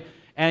 right?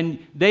 And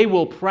they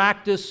will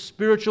practice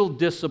spiritual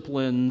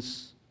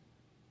disciplines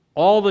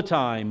all the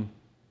time,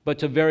 but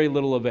to very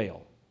little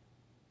avail.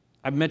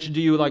 I've mentioned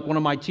to you, like one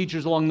of my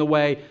teachers along the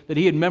way, that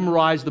he had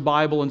memorized the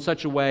Bible in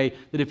such a way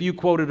that if you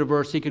quoted a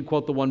verse, he could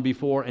quote the one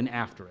before and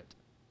after it.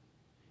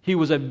 He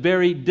was a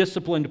very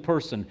disciplined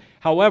person.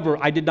 However,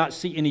 I did not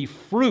see any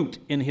fruit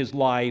in his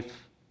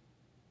life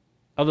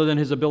other than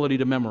his ability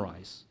to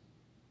memorize.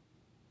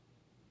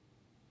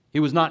 He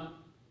was not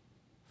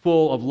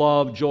full of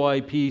love,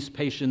 joy, peace,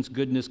 patience,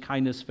 goodness,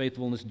 kindness,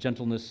 faithfulness,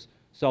 gentleness,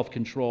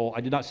 self-control.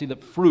 I did not see the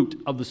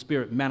fruit of the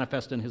Spirit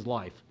manifest in his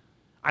life.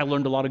 I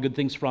learned a lot of good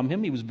things from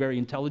him. He was very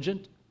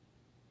intelligent,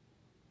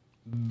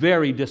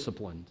 very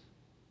disciplined.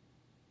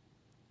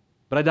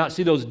 But I did not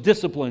see those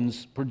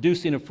disciplines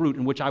producing a fruit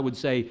in which I would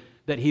say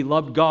that he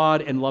loved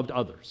God and loved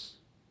others.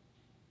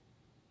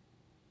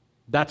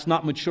 That's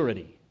not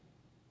maturity.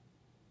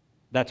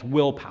 That's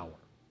willpower.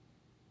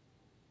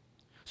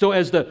 So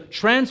as the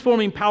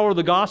transforming power of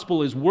the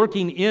gospel is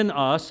working in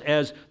us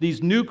as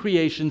these new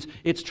creations,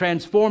 it's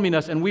transforming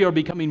us and we are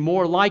becoming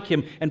more like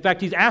him. In fact,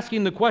 he's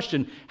asking the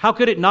question, how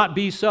could it not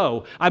be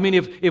so? I mean,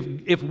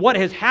 if what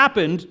has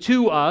happened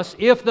to us,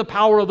 if the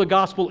power of the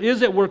gospel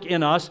is at work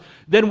in us,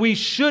 then we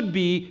should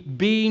be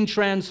being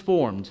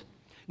transformed.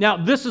 Now,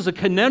 this is a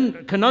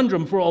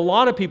conundrum for a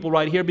lot of people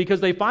right here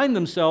because they find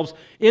themselves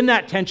in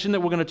that tension that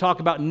we're going to talk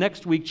about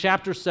next week,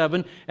 chapter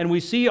 7, and we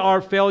see our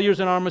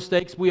failures and our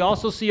mistakes. We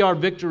also see our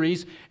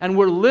victories, and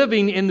we're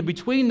living in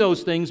between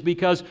those things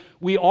because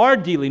we are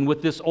dealing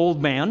with this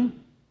old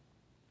man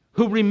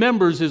who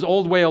remembers his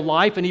old way of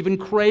life and even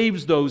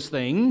craves those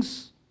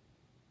things,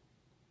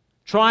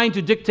 trying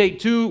to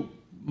dictate to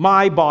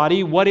my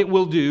body what it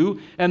will do,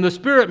 and the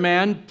spirit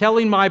man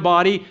telling my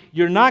body,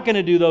 you're not going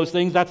to do those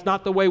things. That's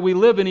not the way we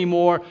live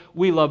anymore.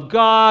 We love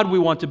God. We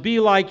want to be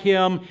like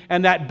him.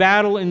 And that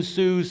battle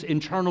ensues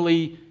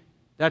internally.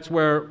 That's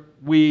where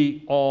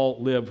we all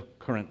live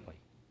currently.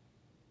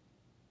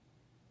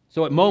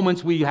 So at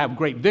moments we have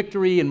great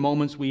victory, and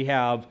moments we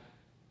have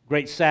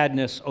great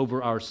sadness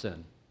over our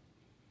sin.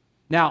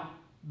 Now,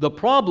 the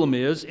problem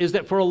is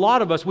that for a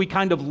lot of us, we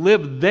kind of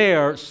live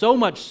there so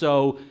much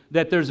so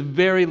that there's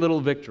very little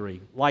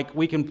victory. Like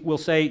we'll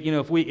say, you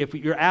know, if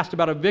you're asked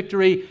about a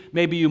victory,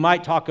 maybe you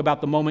might talk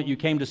about the moment you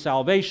came to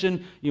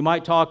salvation. You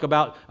might talk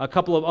about a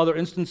couple of other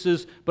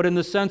instances, but in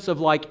the sense of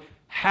like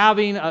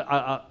having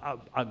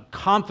a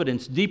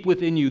confidence deep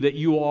within you that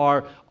you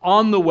are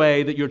on the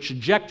way, that your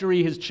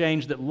trajectory has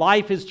changed, that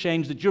life has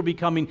changed, that you're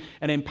becoming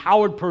an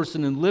empowered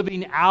person and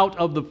living out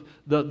of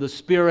the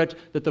Spirit,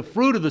 that the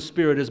fruit of the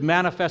Spirit is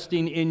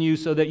manifesting in you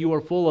so that you are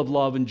full of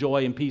love and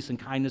joy and peace and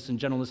kindness and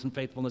gentleness and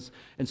faithfulness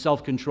and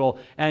self-control.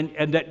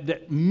 And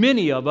that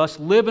many of us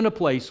live in a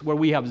place where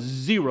we have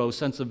zero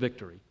sense of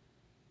victory.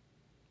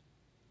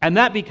 And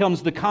that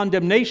becomes the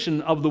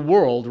condemnation of the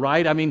world,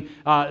 right? I mean,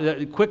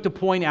 quick to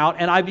point out,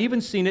 and I've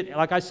even seen it,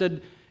 like I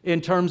said,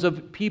 in terms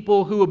of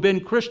people who have been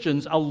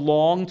Christians a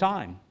long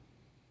time.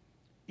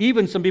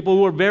 Even some people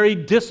who are very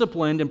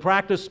disciplined and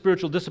practice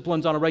spiritual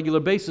disciplines on a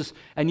regular basis,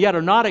 and yet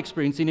are not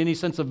experiencing any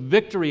sense of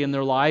victory in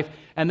their life.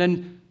 And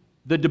then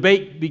the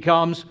debate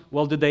becomes,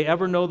 well, did they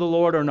ever know the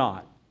Lord or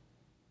not?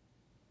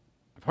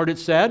 I've heard it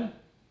said,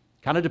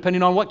 kind of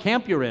depending on what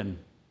camp you're in.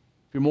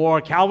 If you're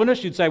more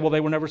Calvinist, you'd say, well,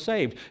 they were never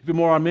saved. If you're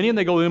more Arminian,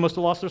 they go, they must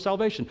have lost their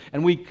salvation.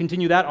 And we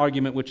continue that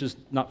argument, which is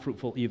not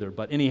fruitful either.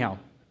 But anyhow.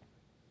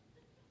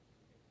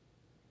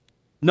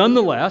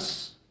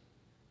 Nonetheless,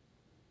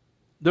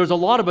 there's a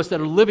lot of us that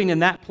are living in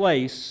that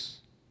place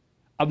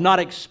of not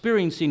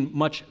experiencing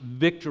much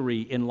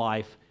victory in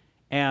life.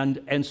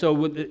 And so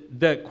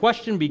the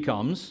question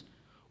becomes,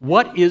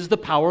 what is the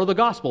power of the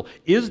gospel?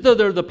 Is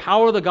there the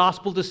power of the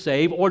gospel to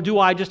save, or do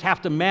I just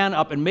have to man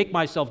up and make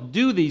myself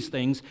do these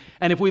things?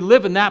 And if we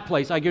live in that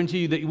place, I guarantee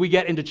you that we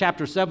get into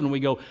chapter 7 and we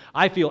go,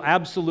 I feel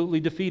absolutely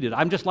defeated.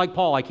 I'm just like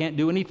Paul. I can't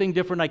do anything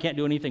different. I can't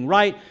do anything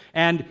right.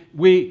 And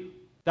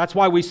that's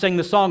why we sang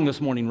the song this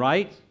morning,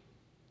 right?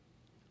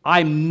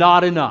 I'm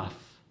not enough.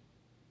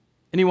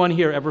 Anyone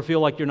here ever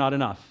feel like you're not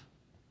enough?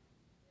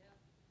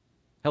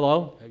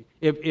 Hello?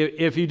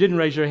 If you didn't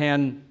raise your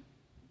hand,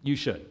 you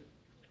should.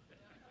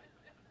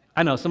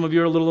 I know, some of you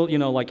are a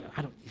little, like,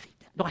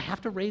 do I have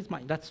to raise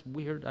my, that's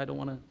weird, I don't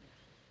want to.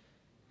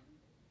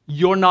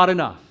 You're not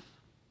enough.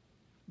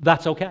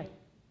 That's okay.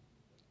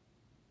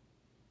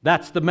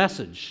 That's the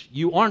message.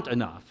 You aren't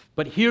enough.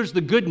 But here's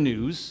the good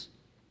news.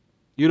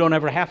 You don't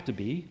ever have to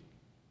be.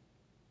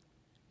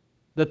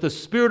 That the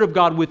Spirit of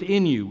God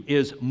within you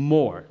is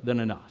more than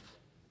enough.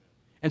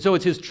 And so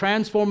it's His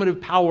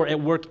transformative power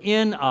at work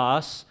in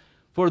us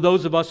for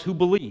those of us who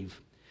believe.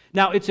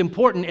 Now, it's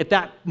important at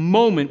that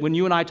moment when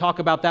you and I talk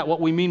about that,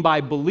 what we mean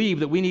by believe,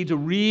 that we need to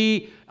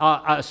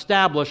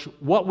re-establish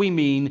what we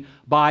mean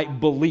by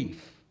belief.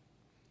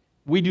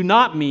 We do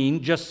not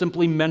mean just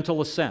simply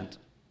mental assent.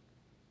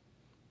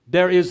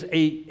 There is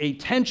a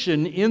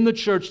tension in the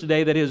church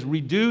today that has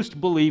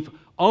reduced belief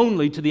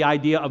only to the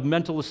idea of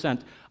mental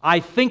assent. I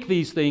think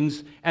these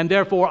things, and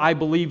therefore I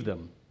believe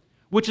them,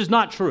 which is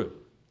not true.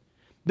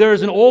 There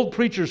is an old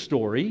preacher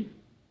story.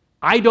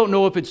 I don't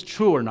know if it's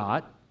true or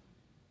not.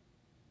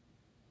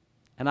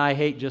 And I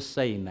hate just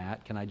saying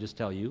that, can I just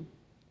tell you?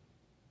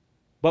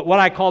 But what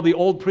I call the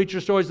old preacher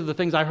stories are the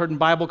things I heard in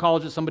Bible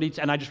college at somebody,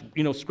 and I just,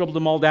 scribbled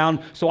them all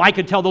down so I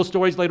could tell those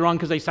stories later on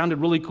because they sounded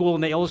really cool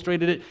and they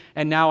illustrated it,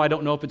 and now I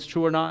don't know if it's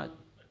true or not.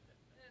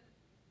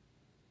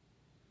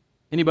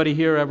 Anybody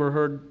here ever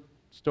heard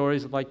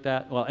stories like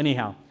that? Well,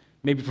 anyhow,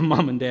 maybe from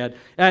mom and dad.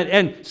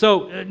 And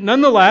so,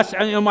 nonetheless,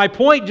 my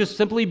point just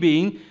simply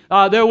being,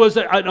 there was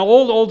an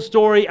old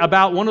story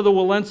about one of the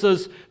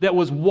Walensas that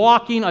was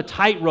walking a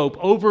tightrope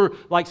over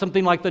like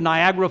something like the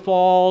Niagara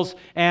Falls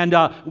and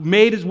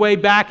made his way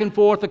back and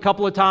forth a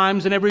couple of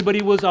times, and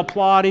everybody was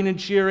applauding and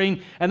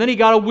cheering. And then he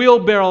got a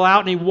wheelbarrow out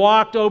and he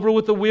walked over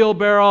with the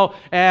wheelbarrow,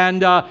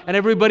 and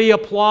everybody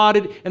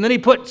applauded. And then he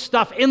put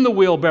stuff in the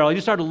wheelbarrow. He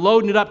just started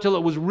loading it up till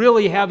it was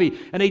really heavy.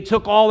 And he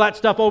took all that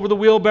stuff over the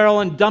wheelbarrow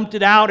and dumped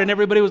it out, and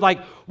everybody was like,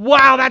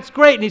 "Wow, that's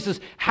great." And he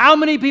says, "How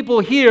many people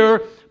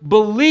here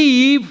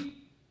believe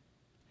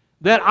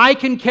that I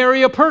can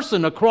carry a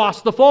person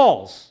across the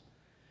falls?"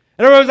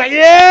 And everybody was like,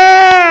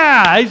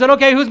 "Yeah!" He said,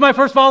 "Okay, who's my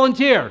first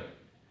volunteer?"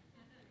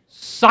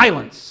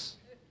 Silence.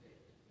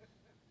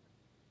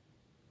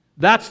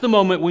 That's the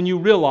moment when you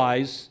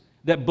realize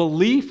that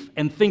belief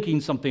and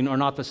thinking something are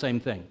not the same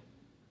thing.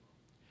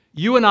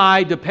 You and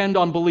I depend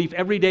on belief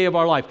every day of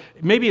our life.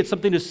 Maybe it's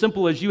something as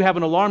simple as you have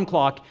an alarm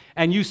clock,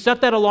 and you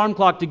set that alarm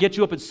clock to get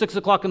you up at 6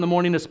 o'clock in the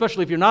morning,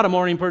 especially if you're not a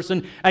morning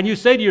person, and you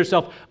say to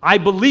yourself, "I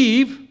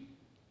believe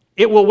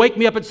it will wake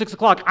me up at 6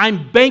 o'clock.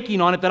 I'm banking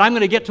on it that I'm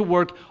going to get to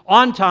work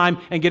on time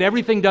and get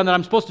everything done that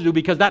I'm supposed to do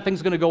because that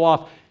thing's going to go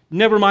off."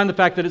 Never mind the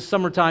fact that it's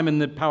summertime and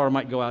the power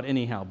might go out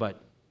anyhow, but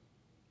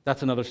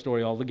that's another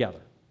story altogether.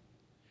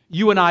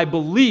 You and I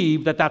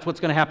believe that that's what's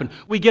going to happen.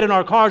 We get in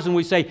our cars and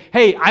we say,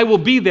 "Hey, I will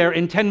be there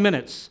in 10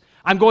 minutes.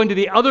 I'm going to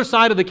the other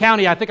side of the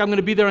county. I think I'm going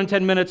to be there in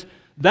 10 minutes.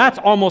 That's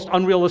almost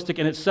unrealistic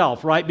in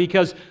itself, right?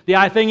 Because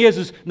the thing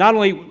is not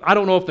only I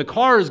don't know if the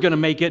car is going to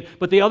make it,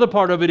 but the other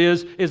part of it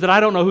is that I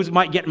don't know who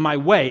might get in my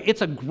way.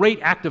 It's a great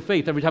act of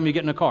faith every time you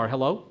get in a car.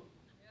 Hello?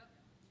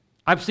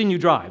 I've seen you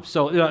drive.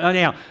 So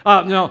anyhow,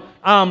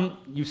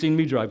 you've seen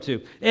me drive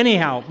too.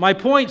 Anyhow, my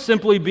point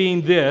simply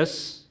being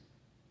this.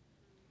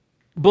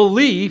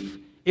 Belief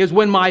is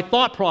when my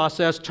thought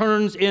process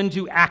turns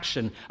into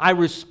action. I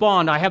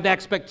respond. I have the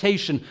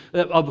expectation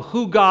of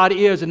who God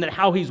is and that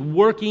how He's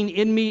working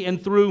in me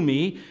and through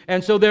me.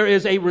 And so there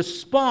is a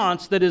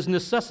response that is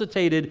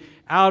necessitated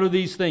out of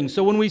these things.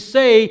 So when we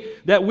say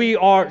that we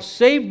are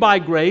saved by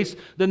grace,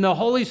 then the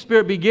Holy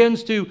Spirit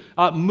begins to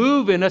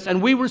move in us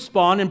and we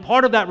respond. And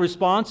part of that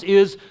response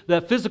is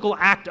the physical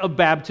act of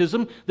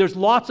baptism. There's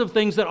lots of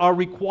things that are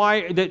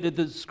required, that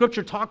the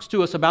Scripture talks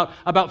to us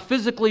about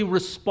physically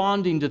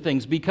responding to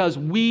things because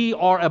we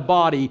are a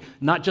body,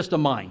 not just a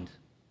mind.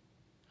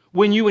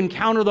 When you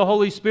encounter the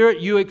Holy Spirit,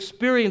 you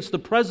experience the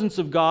presence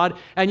of God,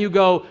 and you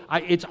go,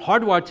 it's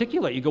hard to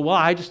articulate. You go, well,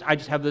 I just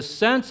have this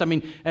sense.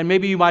 And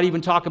maybe you might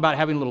even talk about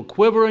having a little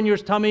quiver in your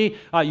tummy.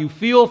 You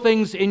feel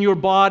things in your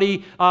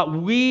body.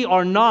 We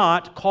are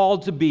not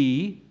called to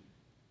be,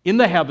 in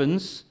the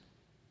heavens,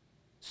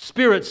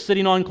 spirits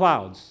sitting on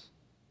clouds.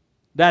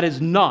 That is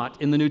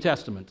not in the New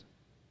Testament.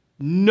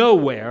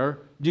 Nowhere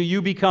do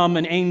you become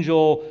an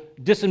angel,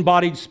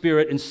 disembodied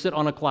spirit, and sit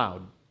on a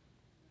cloud.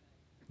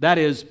 That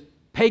is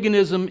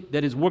paganism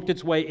that has worked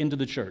its way into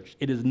the church.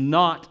 It is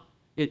not,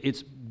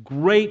 it's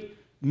great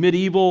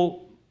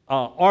medieval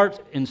art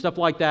and stuff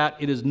like that.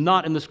 It is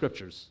not in the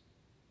Scriptures.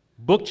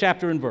 Book,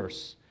 chapter, and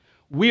verse.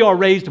 We are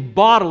raised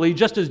bodily,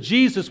 just as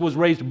Jesus was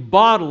raised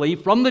bodily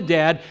from the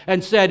dead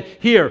and said,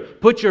 "Here,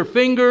 put your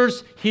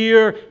fingers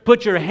here,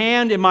 put your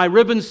hand in my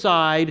riven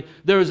side."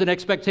 There is an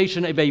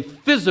expectation of a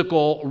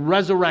physical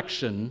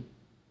resurrection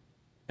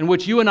in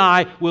which you and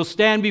I will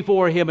stand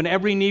before Him and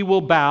every knee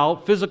will bow,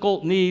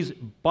 physical knees,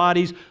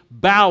 bodies,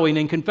 bowing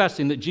and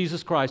confessing that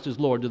Jesus Christ is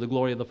Lord to the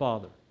glory of the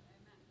Father.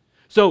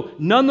 So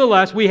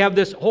nonetheless, we have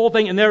this whole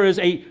thing, and there is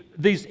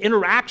these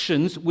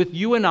interactions with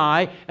you and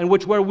I, in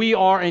which where we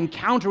are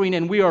encountering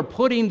and we are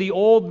putting the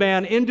old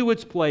man into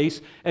its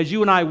place as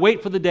you and I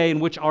wait for the day in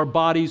which our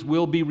bodies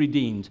will be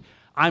redeemed.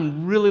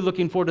 I'm really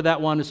looking forward to that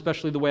one,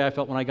 especially the way I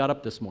felt when I got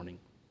up this morning.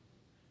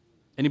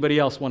 Anybody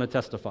else want to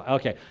testify?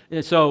 Okay,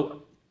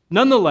 so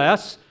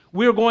nonetheless,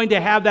 we're going to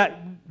have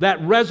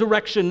that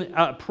resurrection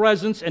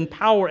presence and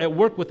power at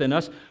work within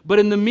us. But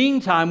in the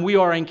meantime, we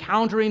are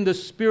encountering the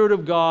Spirit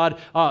of God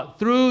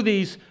through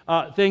these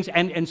things.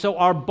 And so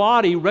our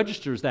body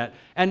registers that.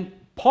 And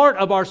part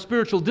of our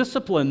spiritual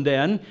discipline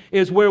then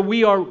is where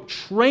we are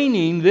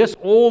training this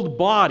old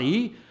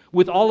body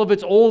with all of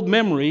its old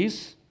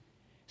memories.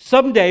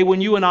 Someday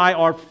when you and I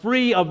are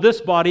free of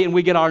this body and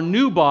we get our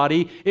new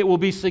body, it will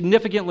be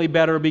significantly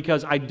better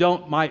because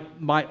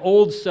my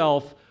old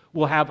self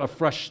will have a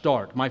fresh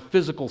start. My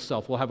physical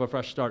self will have a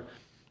fresh start.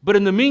 But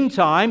in the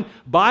meantime,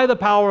 by the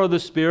power of the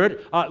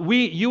Spirit,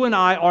 you and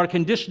I are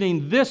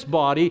conditioning this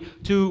body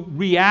to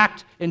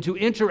react and to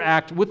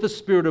interact with the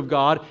Spirit of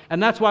God,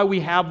 and that's why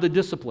we have the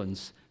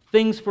disciplines.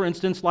 Things, for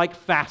instance, like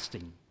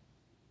fasting.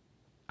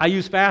 I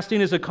use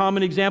fasting as a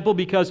common example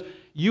because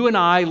you and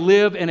I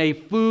live in a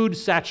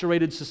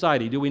food-saturated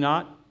society, do we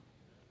not?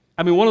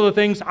 I mean, one of the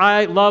things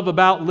I love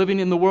about living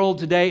in the world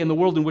today, in the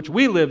world in which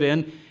we live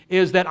in,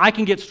 is that I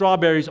can get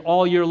strawberries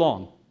all year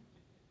long.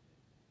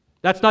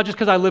 That's not just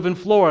because I live in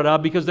Florida,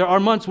 because there are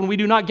months when we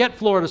do not get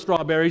Florida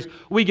strawberries.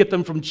 We get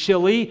them from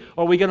Chile,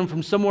 or we get them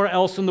from somewhere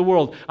else in the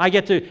world. I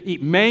get to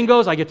eat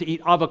mangoes, I get to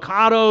eat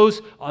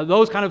avocados,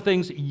 those kind of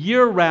things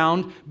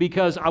year-round,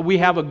 because we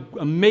have an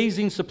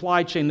amazing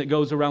supply chain that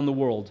goes around the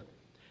world.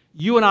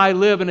 You and I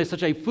live in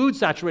such a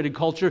food-saturated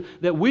culture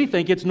that we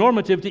think it's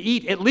normative to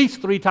eat at least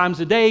 3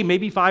 times a day,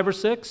 maybe 5 or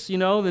 6,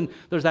 Then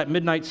there's that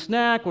midnight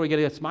snack where we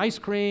get some ice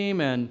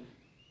cream, and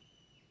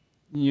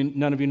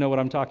none of you know what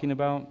I'm talking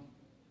about?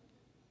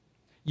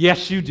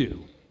 Yes, you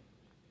do.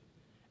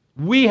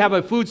 We have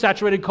a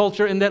food-saturated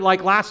culture in that,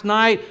 like last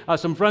night,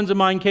 some friends of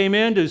mine came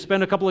in to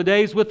spend a couple of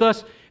days with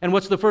us, and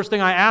what's the first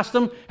thing I asked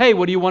them? Hey,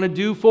 what do you want to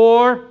do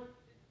for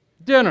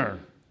dinner?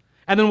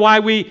 And then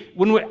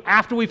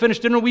after we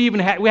finished dinner, we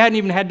hadn't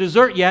even had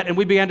dessert yet, and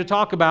we began to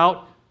talk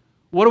about,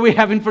 what are we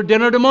having for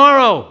dinner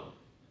tomorrow?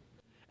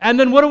 And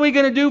then what are we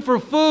going to do for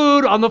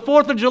food on the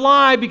 4th of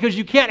July? Because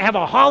you can't have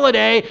a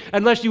holiday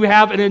unless you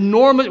have an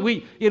enormous,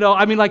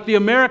 like the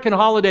American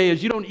holiday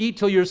is you don't eat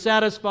till you're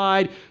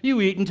satisfied, you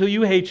eat until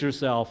you hate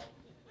yourself.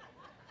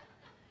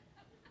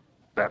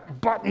 That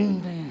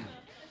button there.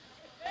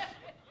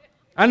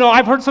 I know,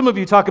 I've heard some of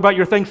you talk about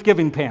your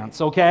Thanksgiving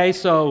pants, okay?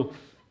 So,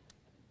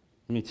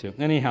 me too.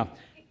 Anyhow,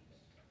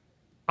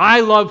 I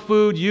love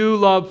food, you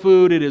love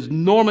food, it is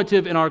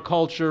normative in our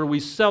culture, we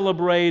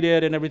celebrate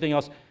it and everything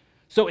else.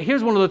 So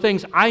here's one of the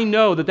things, I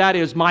know that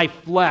is my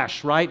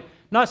flesh, right?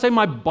 Not saying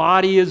my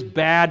body is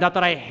bad, not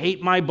that I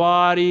hate my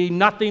body,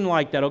 nothing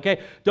like that,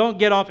 okay? Don't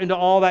get off into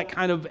all that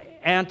kind of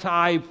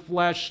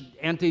anti-flesh,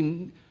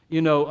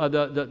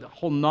 the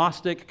whole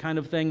Gnostic kind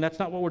of thing. That's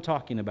not what we're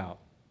talking about.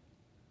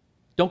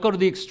 Don't go to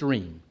the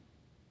extreme.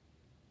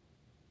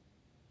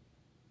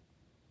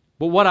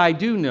 But what I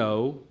do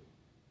know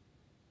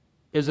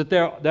is that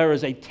there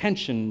is a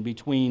tension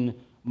between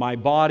my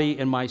body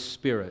and my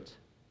spirit.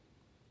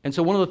 And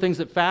so one of the things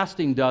that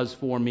fasting does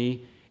for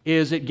me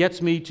is it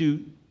gets me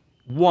to,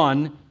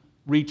 1,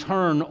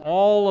 return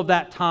all of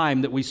that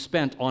time that we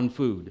spent on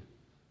food,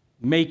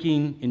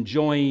 making,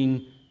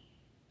 enjoying,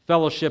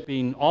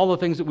 fellowshipping, all the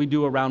things that we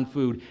do around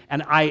food,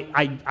 and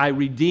I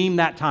redeem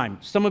that time.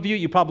 Some of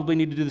you probably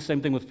need to do the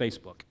same thing with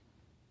Facebook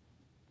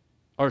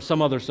or some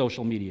other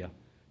social media.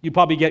 You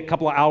probably get a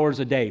couple of hours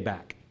a day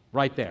back,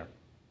 right there.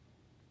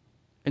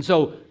 And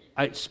so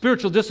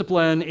spiritual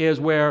discipline is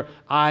where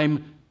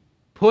I'm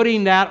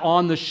putting that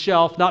on the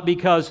shelf, not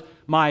because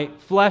my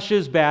flesh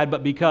is bad,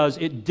 but because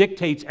it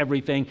dictates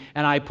everything.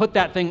 And I put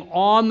that thing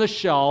on the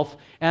shelf,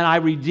 and I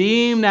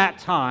redeem that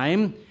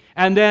time.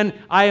 And then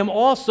I am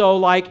also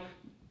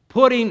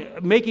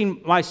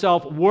making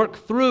myself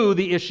work through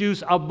the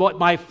issues of what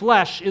my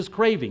flesh is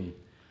craving.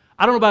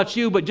 I don't know about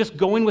you, but just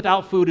going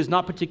without food is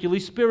not particularly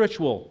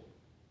spiritual.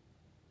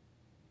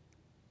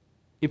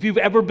 If you've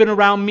ever been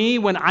around me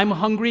when I'm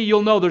hungry,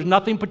 you'll know there's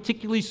nothing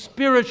particularly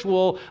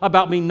spiritual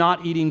about me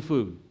not eating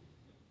food.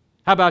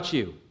 How about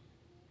you?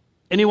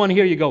 Anyone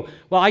here, you go,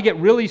 well, I get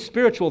really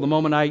spiritual the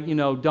moment I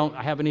don't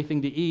have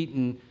anything to eat.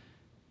 And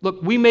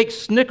look, we make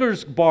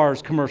Snickers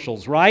bars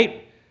commercials,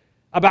 right?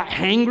 About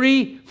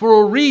hangry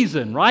for a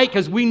reason, right?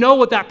 Because we know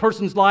what that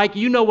person's like.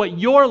 You know what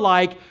you're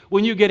like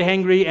when you get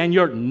hangry and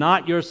you're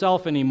not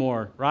yourself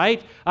anymore,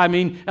 right? I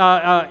mean,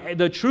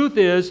 the truth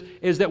is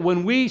that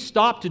when we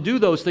stop to do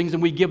those things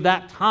and we give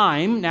that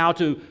time now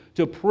to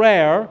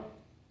prayer,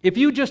 if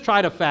you just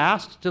try to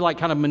fast to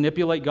kind of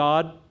manipulate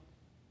God,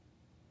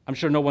 I'm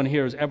sure no one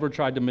here has ever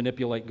tried to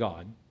manipulate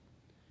God.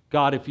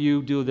 God, if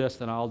you do this,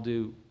 then I'll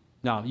do.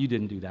 No, you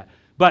didn't do that.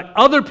 But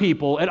other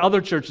people at other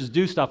churches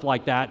do stuff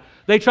like that.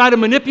 They try to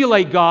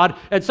manipulate God,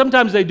 and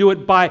sometimes they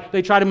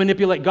try to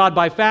manipulate God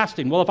by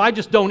fasting. Well, if I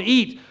just don't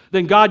eat,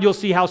 then God, you'll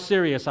see how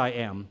serious I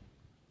am.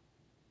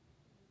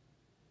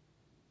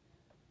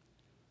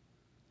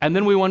 And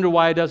then we wonder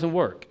why it doesn't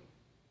work.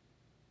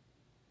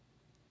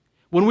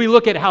 When we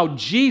look at how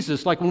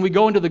Jesus, like when we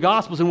go into the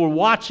Gospels and we're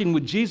watching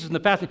with Jesus in the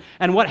fasting,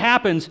 and what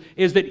happens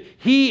is that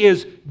he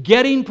is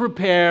getting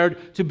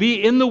prepared to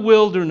be in the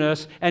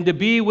wilderness and to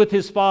be with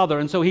his Father.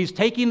 And so he's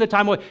taking the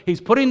time away.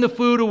 He's putting the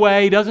food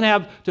away. He doesn't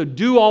have to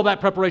do all that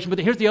preparation. But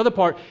here's the other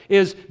part,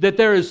 is that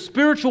there is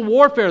spiritual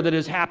warfare that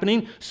is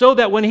happening so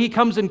that when he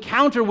comes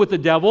encounter with the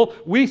devil,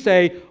 we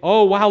say,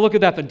 oh, wow, look at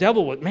that. The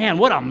devil, man,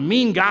 what a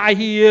mean guy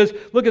he is.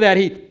 Look at that.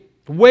 He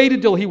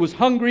waited till he was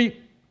hungry.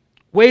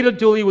 Waited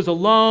until he was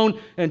alone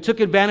and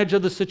took advantage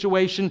of the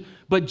situation.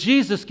 But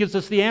Jesus gives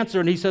us the answer,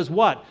 and he says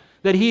what?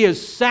 That he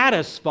is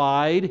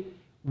satisfied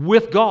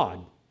with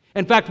God.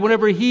 In fact, when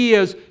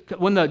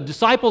the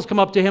disciples come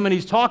up to him and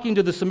he's talking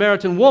to the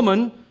Samaritan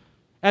woman,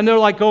 and they're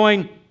like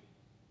going,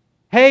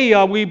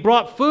 hey, we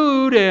brought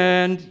food,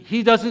 and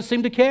he doesn't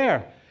seem to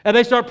care. And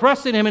they start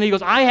pressing him, and he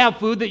goes, I have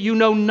food that you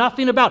know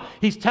nothing about.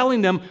 He's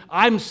telling them,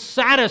 I'm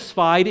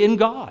satisfied in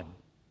God.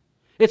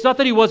 It's not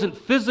that he wasn't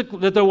physical,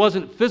 that there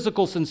wasn't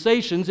physical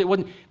sensations,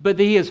 but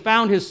that he has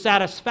found his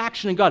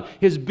satisfaction in God,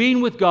 his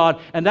being with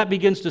God, and that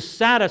begins to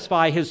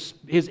satisfy his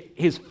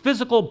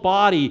physical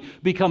body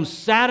becomes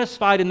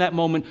satisfied in that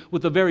moment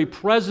with the very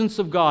presence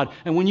of God.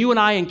 And when you and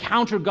I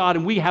encounter God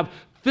and we have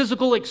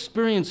physical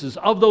experiences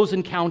of those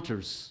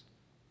encounters,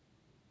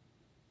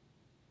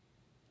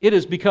 it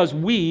is because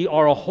we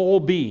are a whole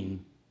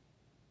being.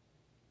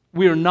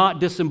 We are not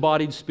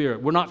disembodied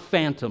spirit. We're not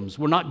phantoms.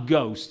 We're not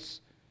ghosts.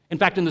 In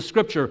fact, in the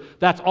Scripture,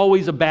 that's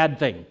always a bad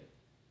thing.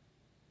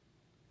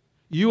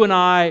 You and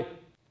I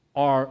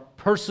are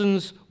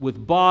persons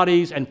with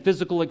bodies and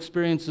physical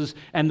experiences,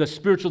 and the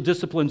spiritual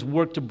disciplines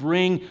work to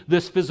bring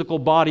this physical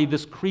body,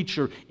 this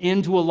creature,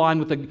 into a line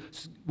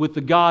with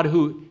the God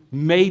who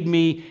made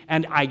me,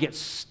 and I get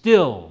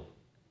still.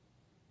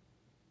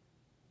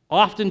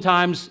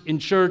 Oftentimes in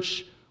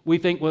church, we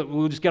think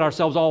we'll just get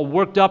ourselves all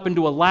worked up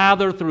into a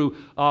lather through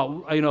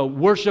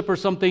worship or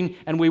something,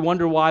 and we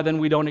wonder why then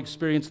we don't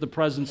experience the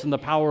presence and the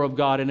power of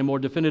God in a more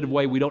definitive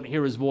way. We don't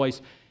hear His voice.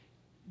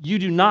 You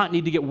do not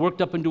need to get worked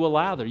up into a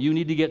lather. You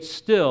need to get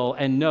still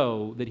and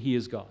know that He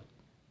is God.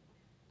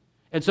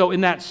 And so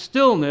in that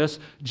stillness,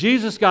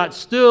 Jesus got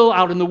still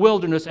out in the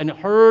wilderness and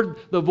heard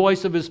the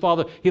voice of His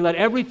Father. He let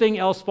everything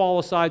else fall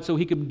aside so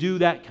He could do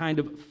that kind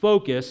of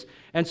focus.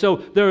 And so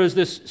there is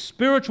this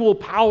spiritual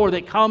power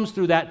that comes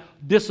through that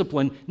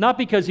discipline, not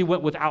because He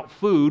went without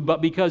food, but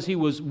because He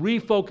was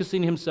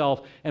refocusing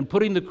Himself and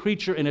putting the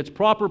creature in its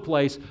proper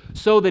place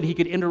so that He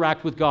could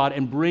interact with God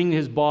and bring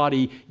His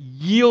body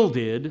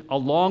yielded,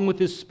 along with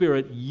His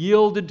spirit,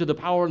 yielded to the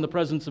power and the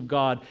presence of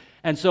God.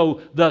 And so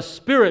the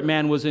spirit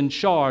man was in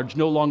charge,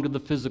 no longer the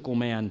physical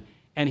man.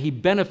 And he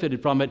benefited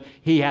from it.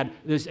 He had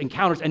these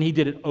encounters, and he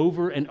did it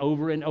over and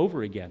over and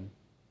over again.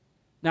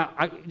 Now,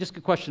 just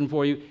a question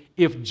for you.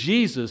 If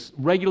Jesus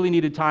regularly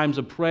needed times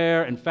of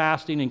prayer and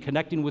fasting and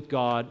connecting with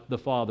God, the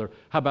Father,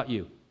 how about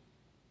you?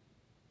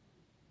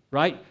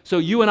 Right? So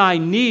you and I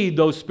need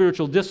those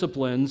spiritual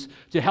disciplines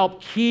to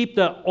help keep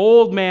the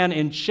old man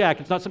in check.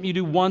 It's not something you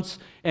do once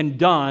and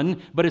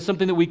done, but it's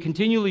something that we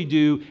continually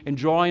do in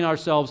drawing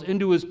ourselves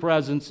into His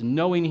presence,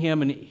 knowing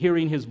Him and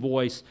hearing His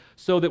voice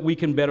so that we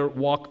can better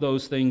walk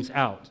those things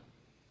out.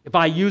 If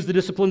I use the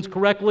disciplines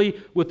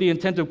correctly with the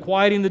intent of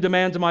quieting the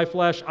demands of my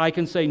flesh, I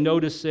can say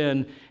no to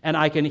sin, and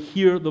I can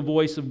hear the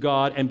voice of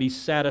God and be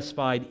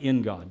satisfied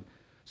in God.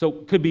 So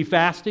it could be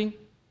fasting.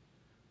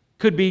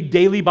 Could be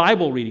daily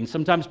Bible reading.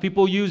 Sometimes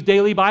people use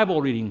daily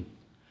Bible reading.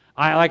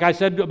 Like I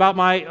said about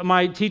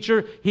my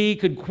teacher, he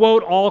could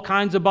quote all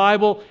kinds of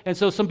Bible, and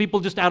so some people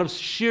just out of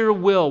sheer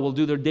will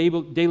do their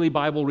daily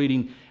Bible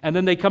reading, and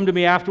then they come to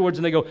me afterwards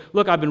and they go,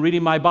 look, I've been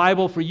reading my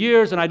Bible for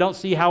years, and I don't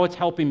see how it's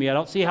helping me. I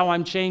don't see how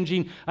I'm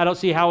changing. I don't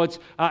see how it's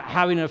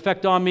having an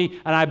effect on me,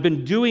 and I've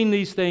been doing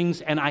these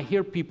things, and I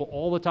hear people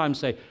all the time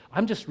say,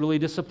 I'm just really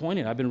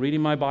disappointed. I've been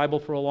reading my Bible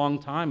for a long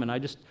time, and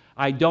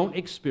I don't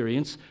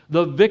experience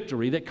the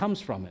victory that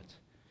comes from it.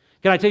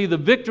 Can I tell you the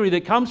victory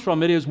that comes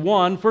from it is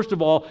one, first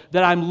of all,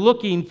 that I'm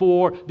looking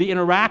for the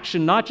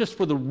interaction, not just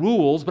for the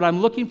rules, but I'm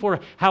looking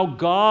for how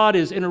God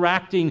is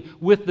interacting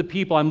with the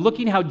people. I'm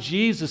looking how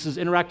Jesus is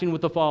interacting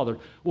with the Father.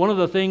 One of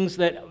the things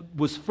that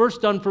was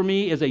first done for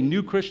me as a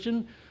new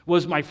Christian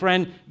was my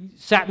friend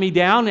sat me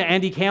down,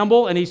 Andy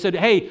Campbell, and he said,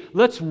 hey,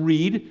 let's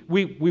read.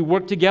 We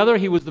worked together.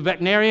 He was the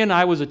veterinarian.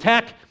 I was a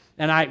tech.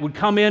 And I would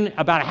come in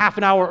about a half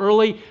an hour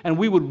early, and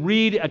we would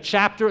read a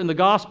chapter in the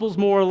Gospels,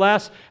 more or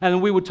less, and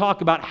then we would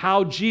talk about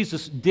how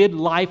Jesus did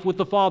life with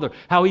the Father,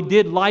 how He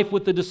did life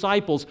with the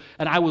disciples.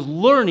 And I was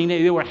learning,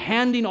 they were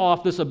handing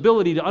off this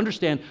ability to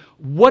understand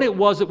what it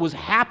was that was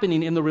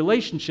happening in the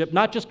relationship,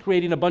 not just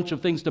creating a bunch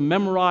of things to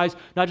memorize,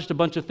 not just a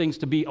bunch of things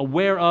to be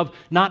aware of,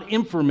 not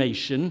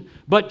information,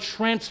 but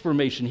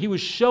transformation. He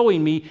was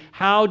showing me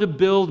how to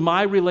build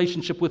my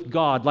relationship with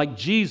God, like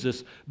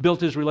Jesus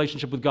built His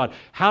relationship with God,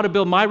 how to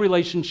build my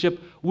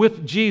relationship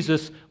with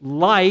Jesus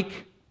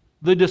like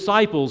the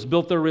disciples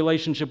built their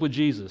relationship with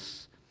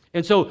Jesus.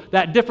 And so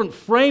that different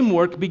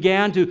framework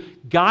began to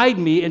guide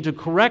me and to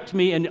correct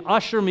me and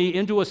usher me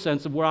into a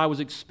sense of where I was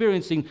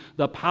experiencing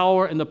the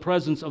power and the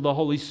presence of the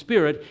Holy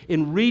Spirit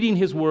in reading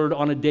His Word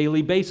on a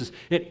daily basis.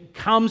 It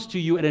comes to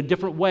you in a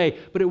different way,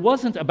 but it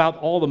wasn't about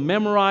all the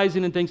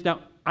memorizing and things. Now,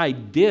 I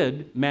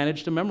did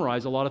manage to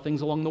memorize a lot of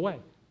things along the way.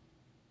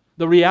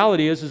 The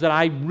reality is that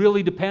I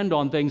really depend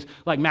on things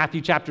like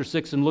Matthew chapter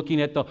 6 and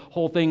looking at the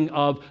whole thing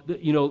of,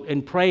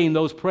 and praying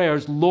those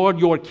prayers, Lord,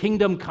 your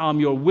kingdom come,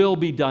 your will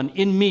be done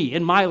in me,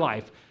 in my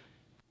life.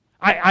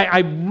 I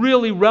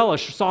really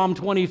relish Psalm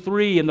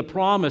 23 and the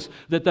promise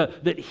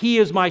that He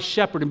is my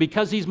shepherd, and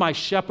because He's my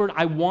shepherd,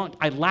 I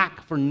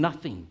lack for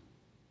nothing.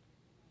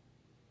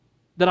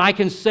 That I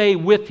can say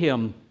with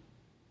Him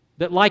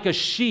that like a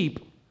sheep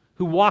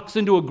who walks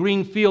into a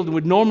green field and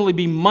would normally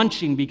be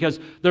munching because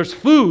there's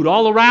food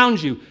all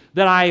around you,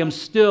 that I am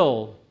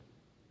still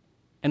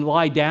and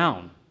lie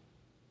down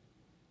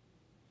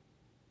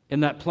in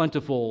that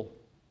plentiful.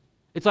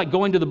 It's like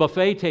going to the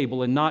buffet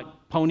table and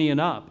not ponying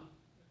up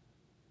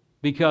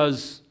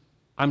because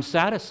I'm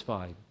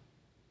satisfied.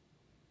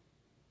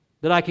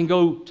 That I can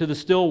go to the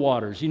still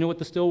waters. You know what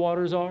the still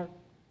waters are?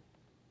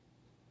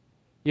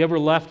 You ever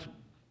left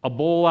a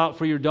bowl out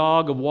for your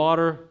dog of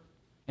water,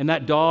 and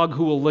that dog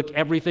who will lick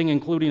everything,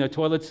 including a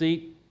toilet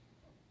seat,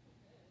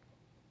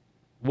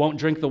 won't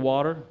drink the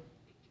water?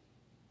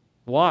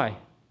 Why?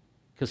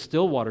 Because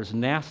still water is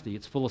nasty.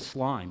 It's full of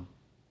slime.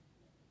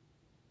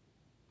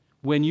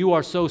 When you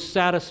are so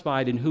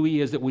satisfied in who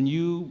He is, that when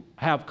you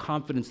have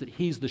confidence that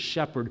He's the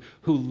shepherd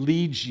who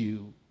leads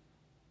you,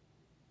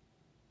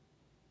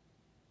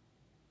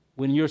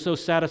 when you're so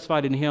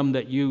satisfied in Him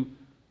that you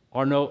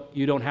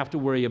don't have to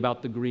worry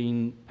about the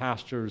green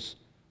pastures,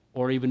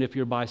 or even if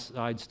you're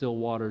beside still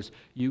waters,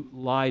 you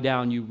lie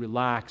down, you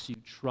relax, you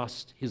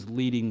trust His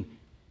leading,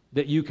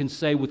 that you can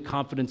say with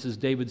confidence, as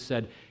David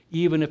said,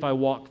 even if I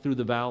walk through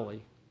the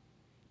valley,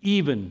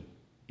 even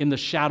in the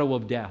shadow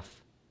of death,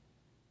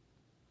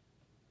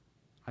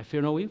 I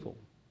fear no evil.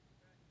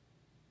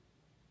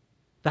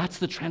 That's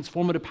the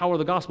transformative power of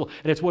the gospel.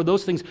 And it's where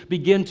those things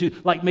begin to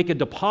make a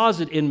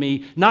deposit in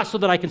me, not so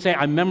that I can say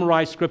I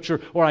memorized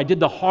Scripture or I did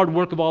the hard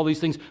work of all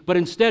these things, but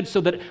instead so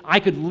that I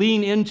could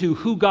lean into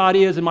who God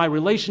is and my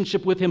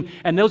relationship with Him,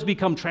 and those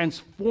become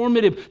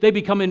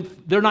transformative.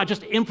 They're not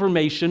just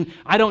information.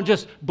 I don't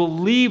just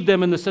believe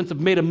them in the sense of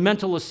made a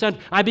mental assent.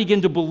 I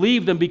begin to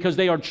believe them because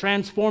they are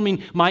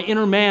transforming my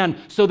inner man,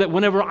 so that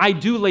whenever I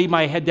do lay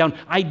my head down,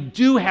 I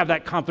do have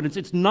that confidence.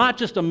 It's not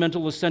just a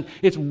mental assent.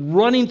 It's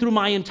running through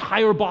my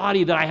entire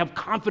body that I have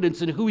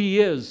confidence in who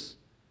He is.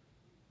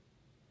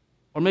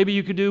 Or maybe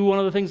you could do one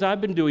of the things I've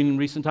been doing in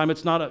recent time.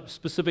 It's not a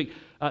specific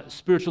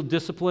spiritual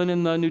discipline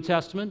in the New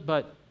Testament,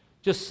 but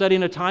just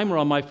setting a timer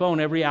on my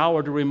phone every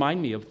hour to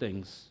remind me of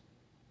things.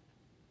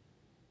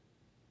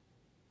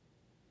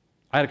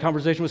 I had a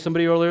conversation with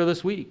somebody earlier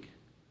this week.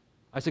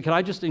 I said, can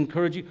I just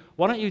encourage you?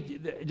 Why don't you,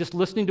 just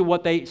listening to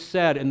what they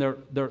said and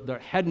their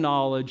head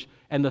knowledge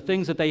and the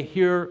things that they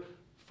hear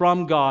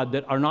from God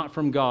that are not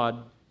from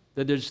God,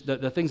 that there's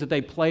the things that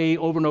they play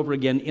over and over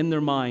again in their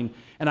mind,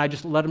 and I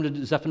just led them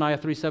to Zephaniah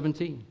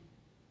 3:17.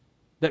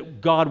 That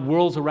God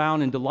whirls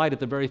around in delight at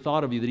the very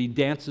thought of you, that He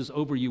dances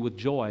over you with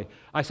joy.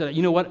 I said,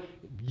 you know what?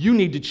 You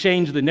need to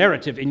change the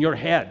narrative in your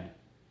head.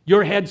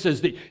 Your head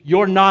says that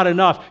you're not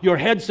enough. Your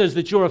head says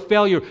that you're a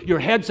failure. Your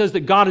head says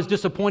that God is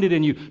disappointed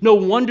in you. No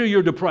wonder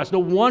you're depressed. No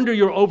wonder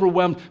you're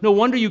overwhelmed. No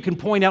wonder you can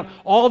point out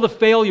all the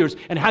failures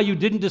and how you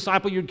didn't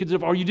disciple your kids,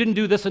 or you didn't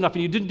do this enough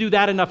and you didn't do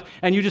that enough,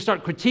 and you just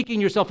start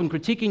critiquing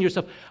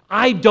yourself.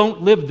 I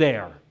don't live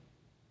there.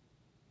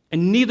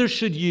 And neither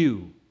should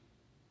you.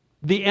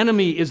 The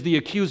enemy is the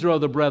accuser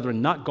of the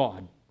brethren, not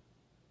God.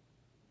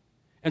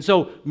 And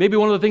so maybe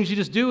one of the things you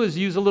just do is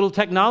use a little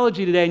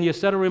technology today, and you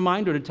set a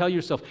reminder to tell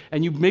yourself,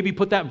 and you maybe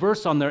put that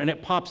verse on there, and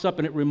it pops up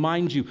and it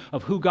reminds you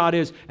of who God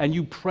is, and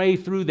you pray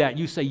through that.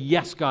 You say,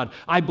 yes, God,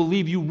 I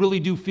believe you really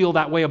do feel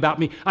that way about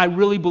me. I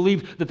really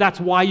believe that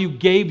that's why you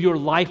gave your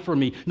life for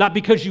me, not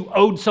because you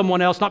owed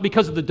someone else, not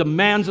because of the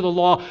demands of the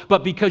law,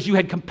 but because you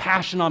had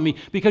compassion on me,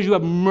 because you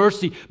have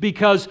mercy,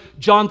 because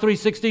John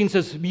 3:16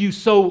 says you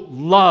so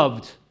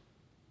loved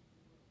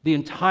the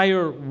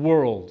entire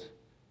world,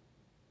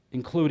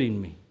 including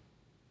me.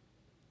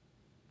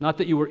 Not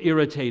that you were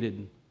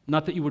irritated,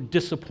 not that you were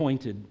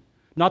disappointed,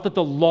 not that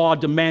the law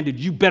demanded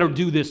you better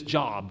do this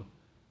job.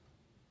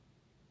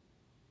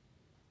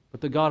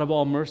 But the God of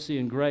all mercy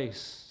and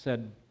grace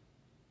said,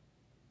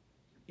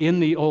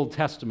 in the Old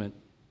Testament,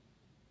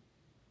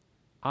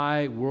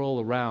 I whirl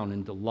around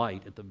in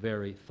delight at the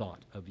very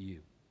thought of you.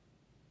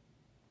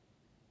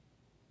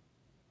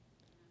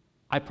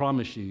 I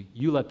promise you,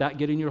 you let that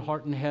get in your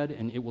heart and head,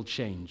 and it will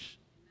change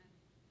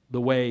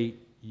the way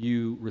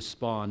you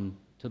respond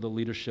to the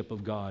leadership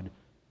of God,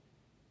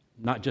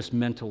 not just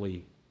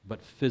mentally,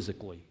 but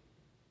physically.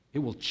 It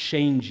will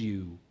change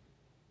you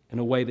in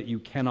a way that you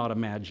cannot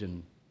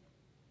imagine.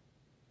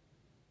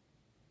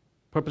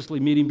 Purposely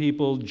meeting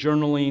people,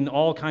 journaling,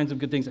 all kinds of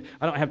good things.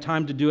 I don't have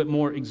time to do it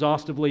more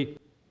exhaustively.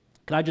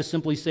 Can I just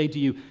simply say to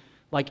you,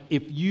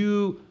 if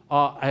you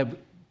have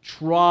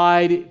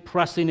tried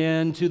pressing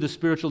into the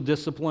spiritual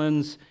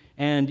disciplines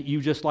and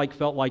you just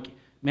felt like,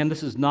 man,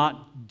 this is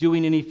not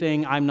doing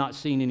anything, I'm not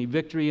seeing any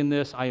victory in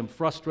this, I am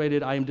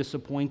frustrated, I am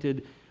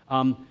disappointed,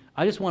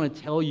 I just want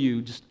to tell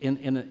you, just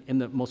in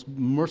the most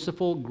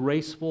merciful,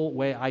 graceful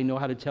way I know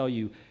how to tell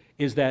you,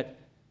 is that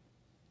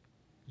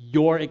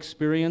your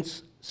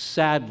experience,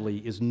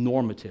 sadly, is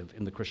normative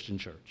in the Christian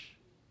church.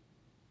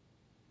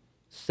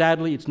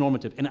 Sadly, it's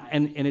normative.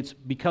 And it's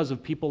because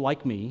of people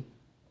like me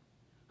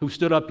who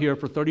stood up here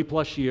for 30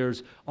 plus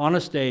years on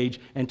a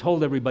stage and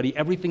told everybody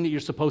everything that you're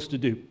supposed to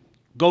do.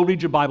 Go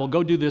read your Bible,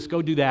 go do this,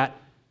 go do that,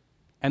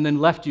 and then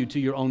left you to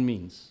your own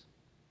means.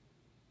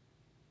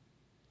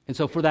 And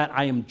so for that,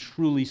 I am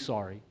truly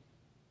sorry.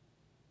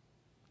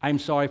 I am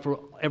sorry for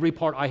every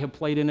part I have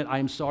played in it. I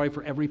am sorry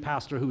for every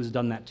pastor who has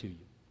done that to you.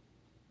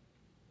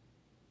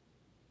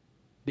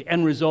 The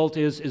end result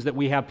is that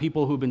we have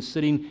people who have been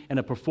sitting in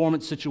a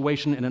performance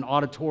situation in an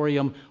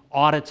auditorium,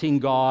 auditing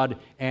God,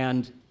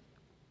 and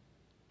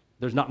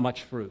there's not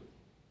much fruit.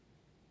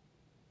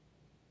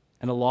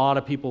 And a lot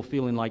of people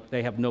feeling like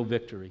they have no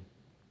victory.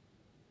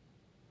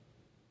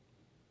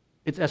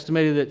 It's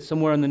estimated that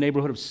somewhere in the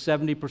neighborhood of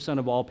 70%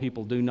 of all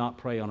people do not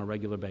pray on a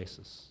regular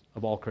basis,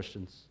 of all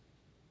Christians.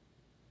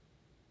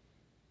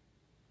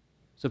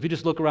 So if you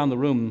just look around the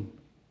room,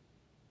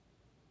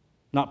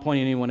 not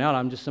pointing anyone out,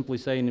 I'm just simply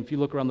saying if you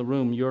look around the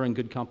room, you're in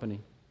good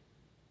company.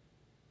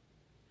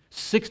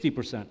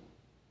 60%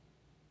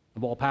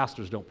 of all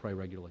pastors don't pray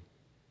regularly.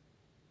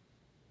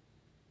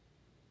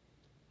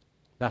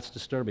 That's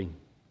disturbing.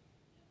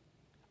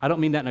 I don't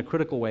mean that in a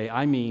critical way.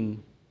 I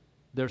mean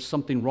there's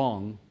something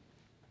wrong.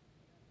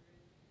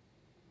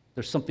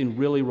 There's something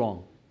really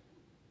wrong.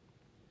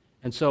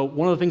 And so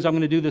one of the things I'm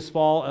going to do this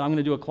fall, I'm going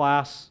to do a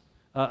class.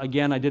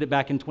 Again, I did it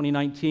back in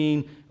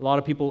 2019. A lot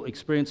of people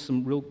experienced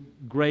some real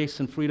grace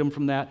and freedom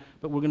from that,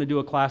 but we're going to do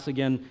a class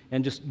again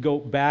and just go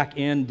back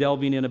in,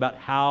 delving in about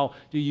how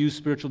do you use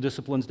spiritual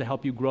disciplines to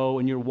help you grow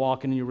in your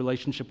walk and in your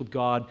relationship with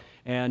God,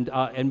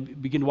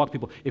 and begin to walk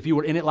people. If you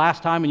were in it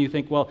last time and you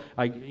think, well,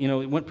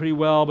 it went pretty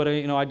well, but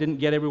I didn't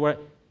get everywhere,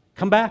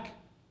 come back.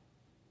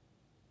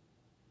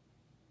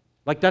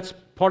 Like that's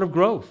part of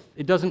growth.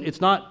 It's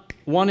not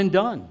one and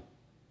done.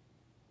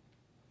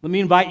 Let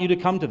me invite you to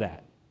come to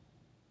that.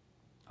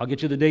 I'll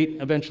get you the date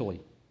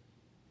eventually,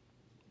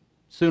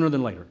 sooner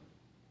than later.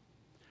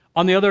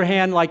 On the other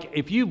hand,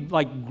 if you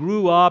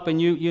grew up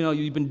and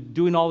you've been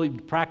doing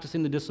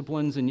practicing the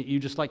disciplines and you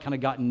just kind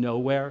of got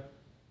nowhere,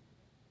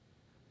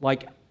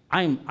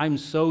 I'm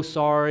so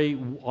sorry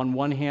on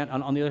one hand.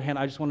 On the other hand,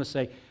 I just want to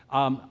say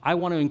I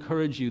want to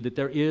encourage you that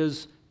there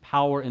is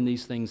power in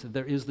these things, that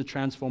there is the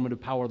transformative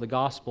power of the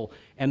gospel,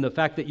 and the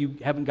fact that you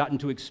haven't gotten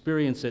to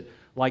experience it.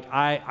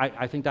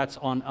 I think that's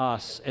on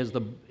us as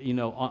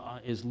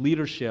as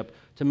leadership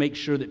to make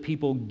sure that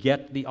people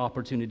get the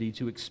opportunity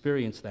to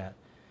experience that.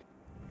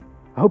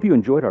 I hope you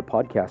enjoyed our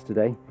podcast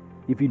today.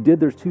 If you did,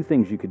 there's two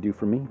things you could do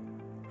for me.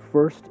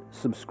 First,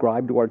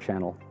 subscribe to our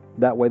channel.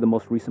 That way the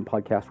most recent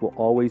podcast will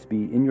always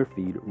be in your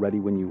feed, ready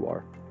when you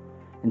are.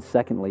 And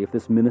secondly, if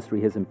this ministry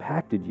has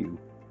impacted you,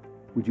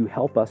 would you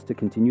help us to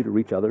continue to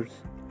reach others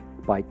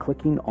by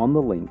clicking on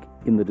the link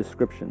in the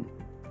description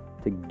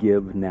to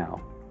give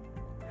now?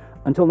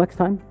 Until next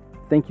time,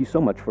 thank you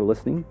so much for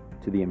listening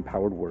to the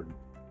Empowered Word.